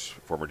coach,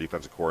 former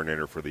defensive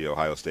coordinator for the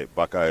Ohio State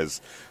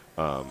Buckeyes.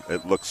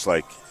 It looks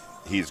like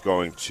he's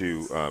going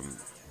to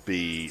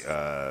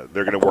they're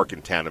going to work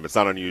in tandem. It's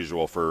not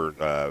unusual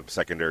for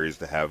secondaries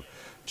to have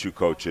two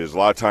coaches. A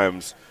lot of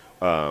times,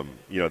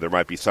 there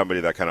might be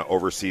somebody that kind of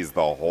oversees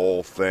the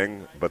whole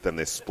thing, but then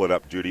they split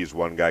up duties.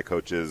 One guy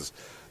coaches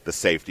the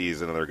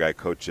safeties, another guy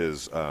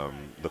coaches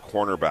the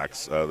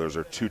cornerbacks. Those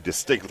are two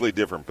distinctly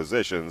different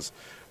positions,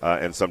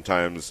 and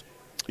sometimes,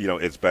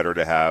 it's better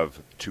to have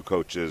two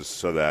coaches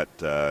so that,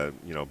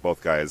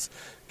 both guys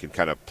can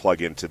kind of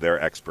plug into their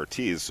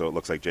expertise. So it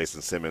looks like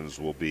Jason Simmons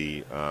will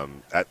be,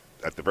 at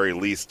the very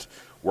least,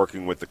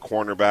 working with the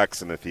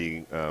cornerbacks, and if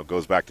he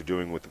goes back to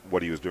doing with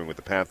what he was doing with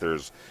the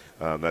Panthers,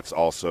 that's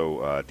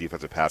also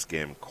defensive pass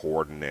game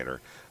coordinator.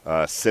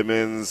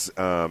 Simmons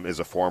is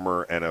a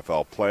former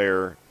NFL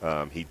player.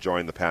 He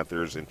joined the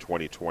Panthers in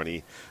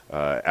 2020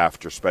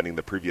 after spending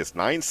the previous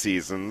 9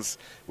 seasons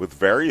with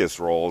various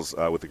roles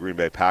with the Green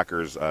Bay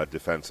Packers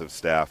defensive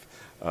staff.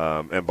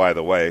 And by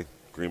the way,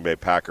 Green Bay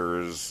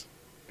Packers,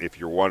 if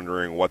you're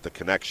wondering what the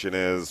connection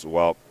is,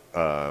 well,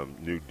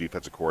 new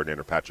defensive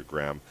coordinator Patrick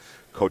Graham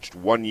coached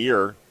 1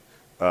 year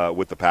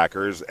with the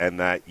Packers, and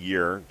that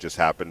year just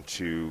happened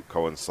to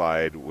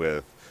coincide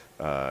with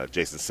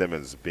Jason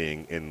Simmons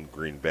being in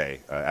Green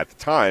Bay. At the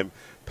time,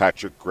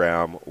 Patrick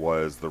Graham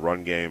was the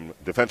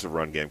defensive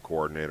run game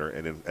coordinator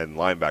and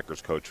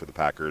linebackers coach for the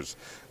Packers.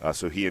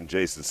 So he and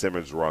Jason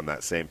Simmons were on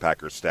that same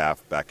Packers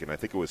staff back in, I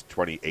think it was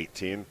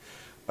 2018.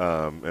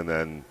 And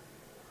then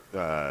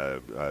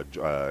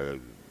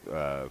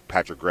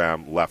Patrick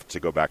Graham left to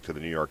go back to the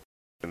New York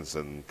Giants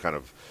and kind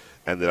of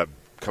ended up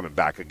coming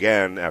back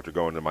again after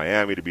going to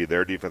Miami to be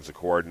their defensive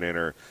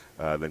coordinator,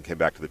 then came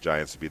back to the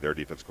Giants to be their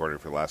defensive coordinator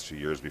for the last few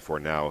years before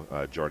now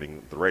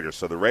joining the Raiders.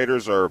 So the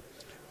Raiders are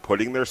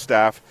putting their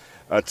staff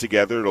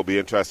together. It'll be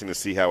interesting to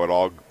see how it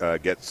all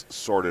gets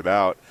sorted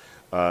out.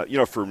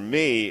 For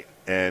me,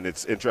 and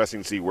it's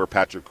interesting to see where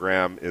Patrick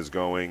Graham is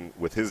going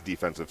with his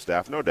defensive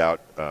staff. No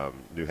doubt,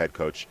 new head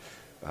coach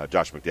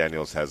Josh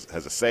McDaniels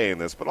has a say in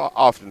this, but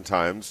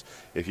oftentimes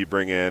if you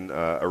bring in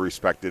a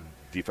respected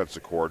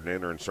defensive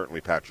coordinator, and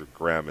certainly Patrick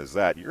Graham is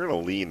that, you're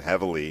going to lean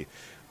heavily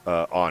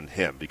on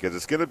him because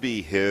it's going to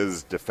be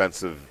his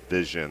defensive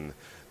vision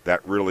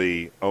that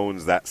really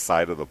owns that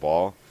side of the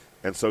ball.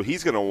 And so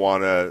he's going to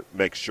want to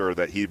make sure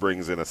that he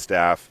brings in a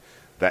staff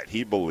that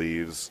he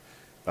believes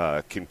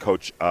can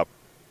coach up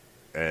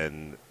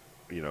and,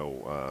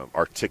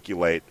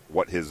 articulate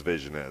what his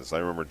vision is. I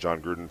remember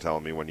John Gruden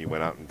telling me when he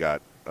went out and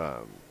got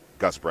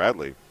Gus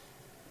Bradley,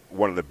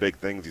 one of the big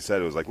things he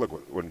said was like, look,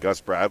 when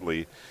Gus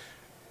Bradley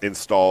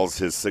installs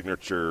his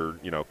signature,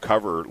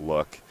 cover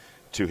look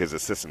to his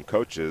assistant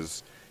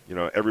coaches,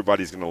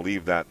 everybody's going to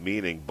leave that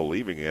meeting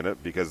believing in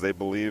it because they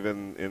believe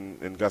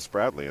in Gus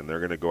Bradley, and they're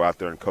going to go out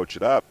there and coach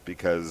it up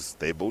because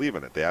they believe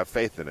in it. They have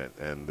faith in it,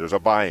 and there's a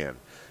buy-in.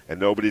 And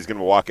nobody's going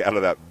to walk out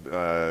of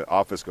that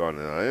office going,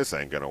 no, this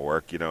ain't going to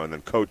work, and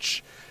then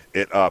coach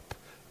it up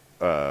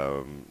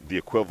the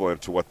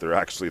equivalent to what they're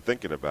actually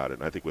thinking about it.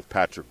 And I think with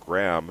Patrick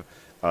Graham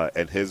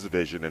and his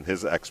vision and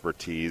his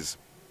expertise,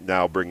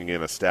 now bringing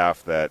in a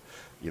staff that,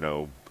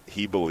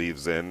 he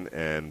believes in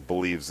and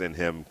believes in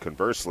him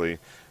conversely,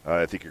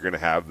 I think you're going to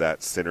have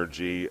that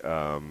synergy,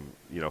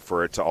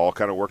 for it to all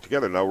kind of work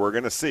together. Now we're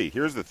going to see.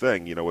 Here's the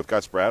thing, with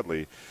Gus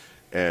Bradley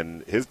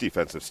and his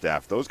defensive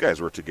staff, those guys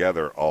were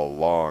together a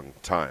long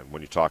time.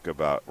 When you talk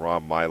about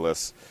Ron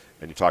Milas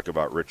and you talk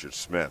about Richard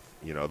Smith,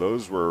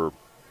 those were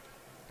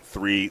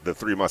the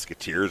three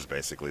musketeers,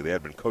 basically. They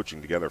had been coaching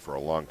together for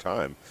a long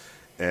time.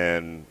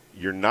 And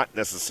you're not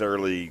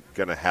necessarily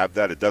going to have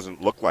that. It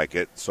doesn't look like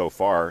it so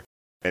far,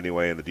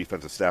 anyway, in the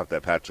defensive staff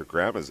that Patrick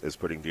Graham is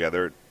putting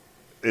together.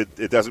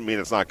 It doesn't mean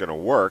it's not going to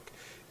work.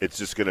 It's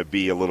just going to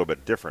be a little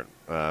bit different.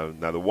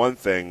 Now, the one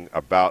thing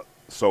about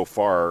so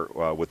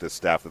far with this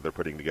staff that they're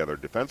putting together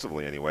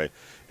defensively anyway,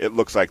 it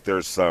looks like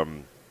there's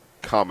some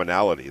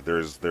commonality.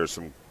 There's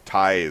some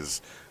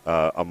ties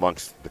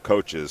amongst the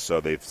coaches, so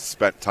they've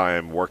spent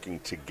time working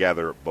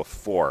together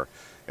before.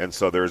 And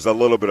so there's a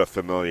little bit of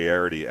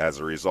familiarity as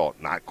a result.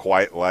 Not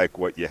quite like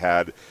what you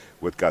had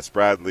with Gus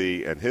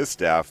Bradley and his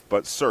staff,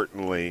 but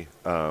certainly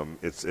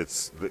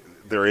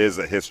there is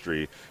a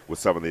history with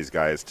some of these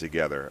guys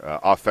together.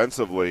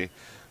 Offensively,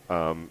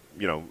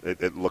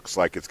 it looks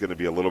like it's going to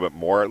be a little bit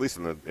more, at least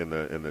in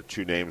the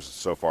two names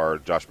so far,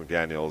 Josh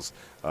McDaniels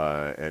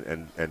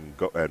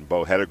and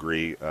Bo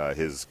Hedigree,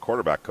 his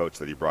quarterback coach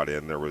that he brought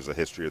in. There was a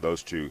history of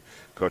those two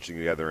coaching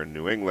together in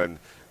New England.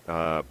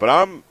 But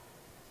I'm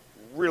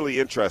really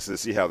interested to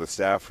see how the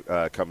staff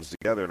comes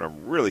together, and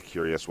I'm really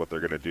curious what they're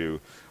going to do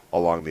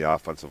along the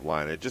offensive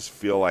line. I just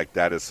feel like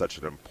that is such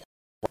an important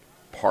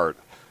part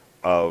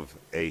of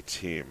a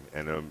team.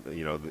 And,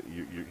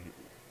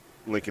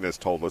 Lincoln has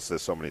told us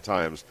this so many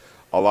times.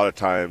 A lot of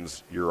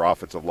times your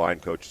offensive line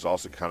coach is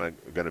also kind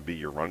of going to be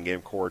your run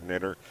game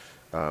coordinator,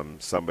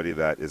 somebody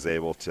that is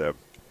able to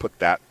put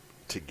that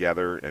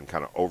together and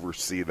kind of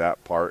oversee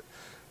that part.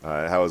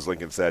 How, as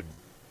Lincoln said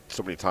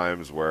so many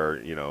times, where,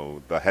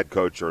 the head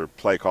coach or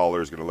play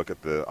caller is going to look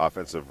at the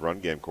offensive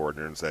run game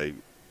coordinator and say,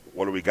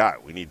 what do we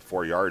got? We need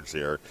 4 yards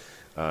here,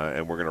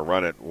 and we're going to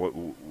run it.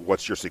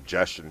 What's your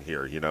suggestion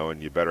here?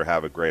 And you better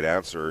have a great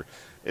answer.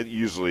 It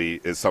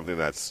usually is something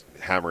that's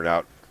hammered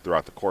out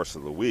throughout the course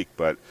of the week,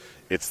 but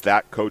it's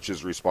that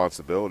coach's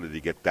responsibility to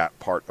get that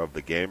part of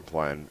the game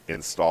plan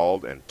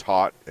installed and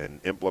taught and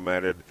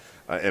implemented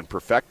and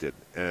perfected.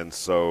 And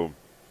so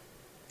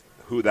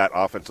who that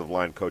offensive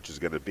line coach is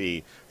going to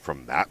be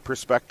from that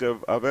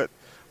perspective of it,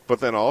 but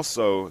then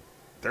also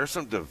there's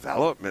some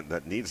development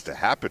that needs to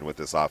happen with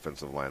this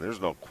offensive line.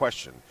 There's no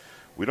question.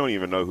 We don't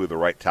even know who the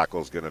right tackle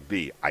is going to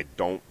be. I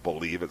don't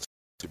believe it's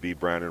to be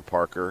Brandon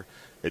Parker.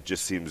 It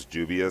just seems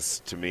dubious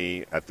to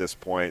me at this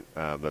point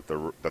that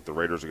the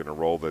Raiders are going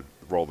to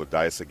roll the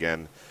dice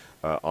again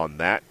on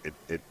that.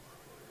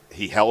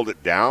 He held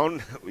it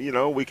down.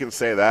 We can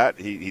say that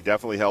he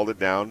definitely held it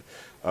down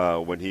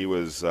when he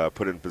was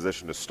put in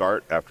position to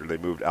start after they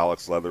moved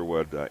Alex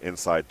Leatherwood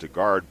inside to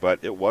guard. But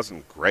it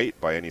wasn't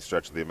great by any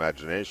stretch of the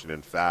imagination.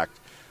 In fact,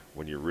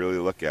 when you really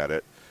look at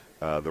it,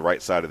 the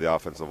right side of the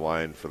offensive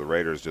line for the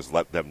Raiders just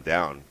let them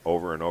down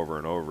over and over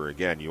and over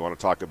again. You want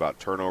to talk about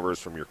turnovers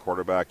from your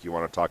quarterback. You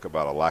want to talk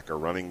about a lack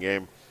of running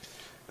game.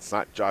 It's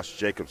not Josh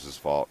Jacobs'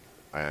 fault,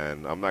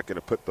 and I'm not going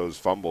to put those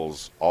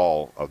fumbles,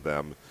 all of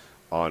them,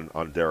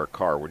 on Derek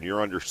Carr. When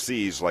you're under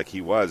siege like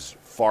he was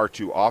far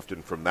too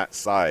often from that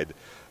side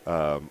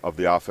of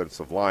the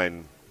offensive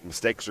line,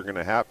 mistakes are going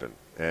to happen.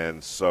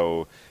 And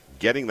so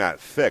getting that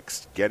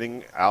fixed,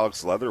 getting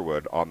Alex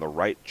Leatherwood on the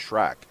right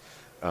track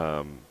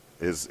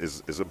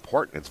is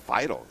important. It's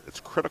vital. It's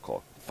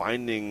critical.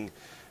 Finding,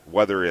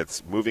 whether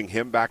it's moving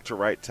him back to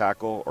right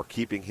tackle or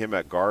keeping him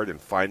at guard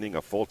and finding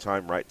a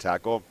full-time right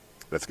tackle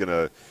that's going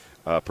to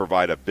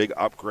provide a big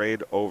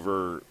upgrade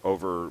over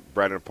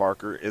Brandon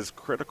Parker is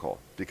critical,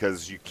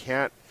 because you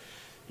can't,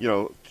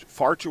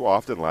 far too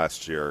often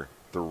last year,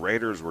 the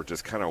Raiders were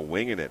just kind of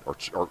winging it or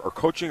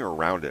coaching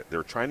around it. They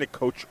were trying to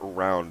coach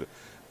around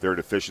their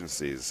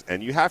deficiencies,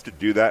 and you have to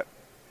do that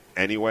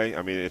anyway.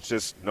 I mean, it's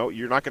just,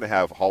 you're not going to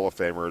have Hall of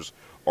Famers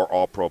or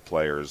All-Pro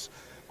players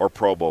or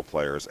Pro Bowl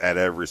players at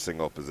every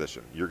single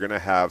position. You're going to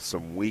have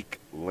some weak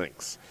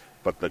links,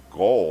 but the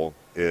goal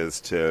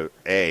is to,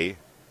 A,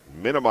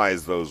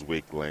 minimize those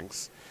weak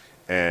links,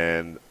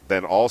 and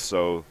then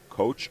also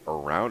coach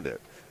around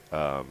it.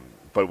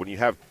 But when you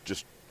have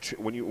just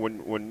when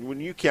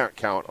you can't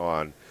count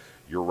on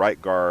your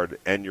right guard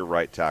and your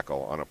right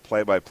tackle on a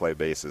play-by-play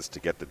basis to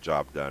get the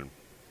job done,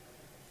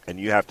 and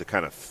you have to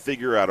kind of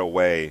figure out a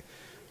way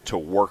to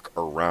work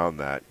around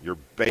that, you're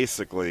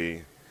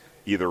basically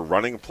either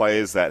running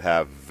plays that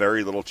have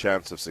very little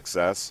chance of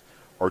success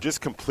or just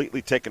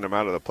completely taking them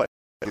out of the play,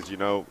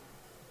 because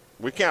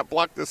we can't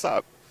block this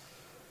up.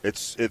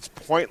 it's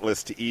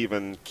pointless to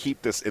even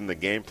keep this in the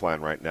game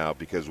plan right now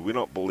because we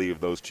don't believe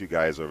those two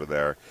guys over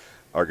there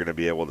are going to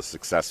be able to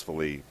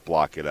successfully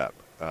block it up.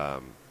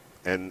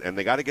 And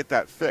they got to get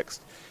that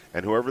fixed.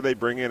 And whoever they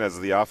bring in as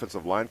the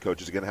offensive line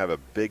coach is going to have a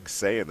big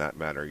say in that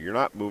matter. You're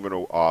not moving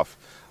off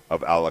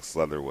of Alex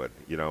Leatherwood,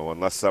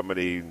 unless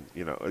somebody,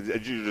 you're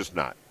just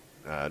not.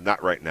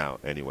 Not right now,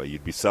 anyway.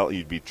 You'd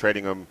be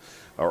trading him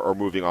or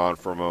moving on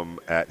from him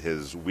at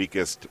his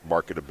weakest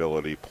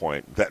marketability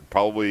point, that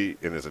probably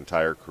in his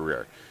entire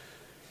career.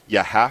 You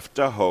have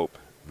to hope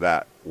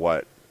that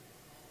what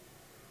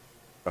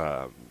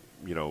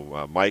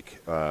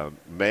Mike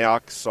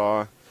Mayock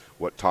saw,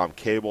 what Tom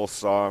Cable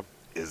saw,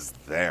 is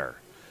there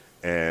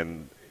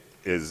and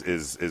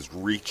is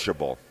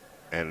reachable,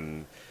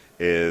 and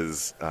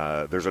is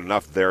there's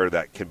enough there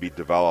that can be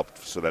developed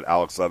so that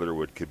Alex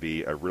Leatherwood could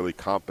be a really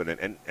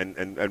competent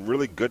and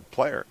really good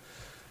player.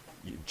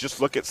 You just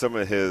look at some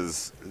of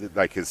his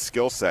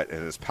skill set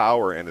and his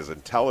power and his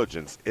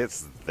intelligence.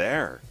 It's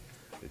there.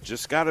 It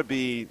just got to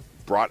be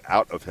brought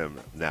out of him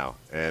now.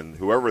 And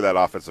whoever that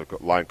offensive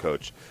line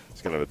coach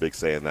is going to have a big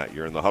say in that.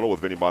 You're in the Huddle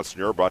with Vinny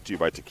Bonsignore, brought to you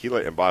by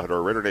Tequila and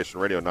Bajador, Raider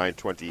Nation Radio,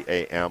 9:20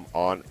 a.m.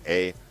 on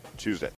a Tuesday.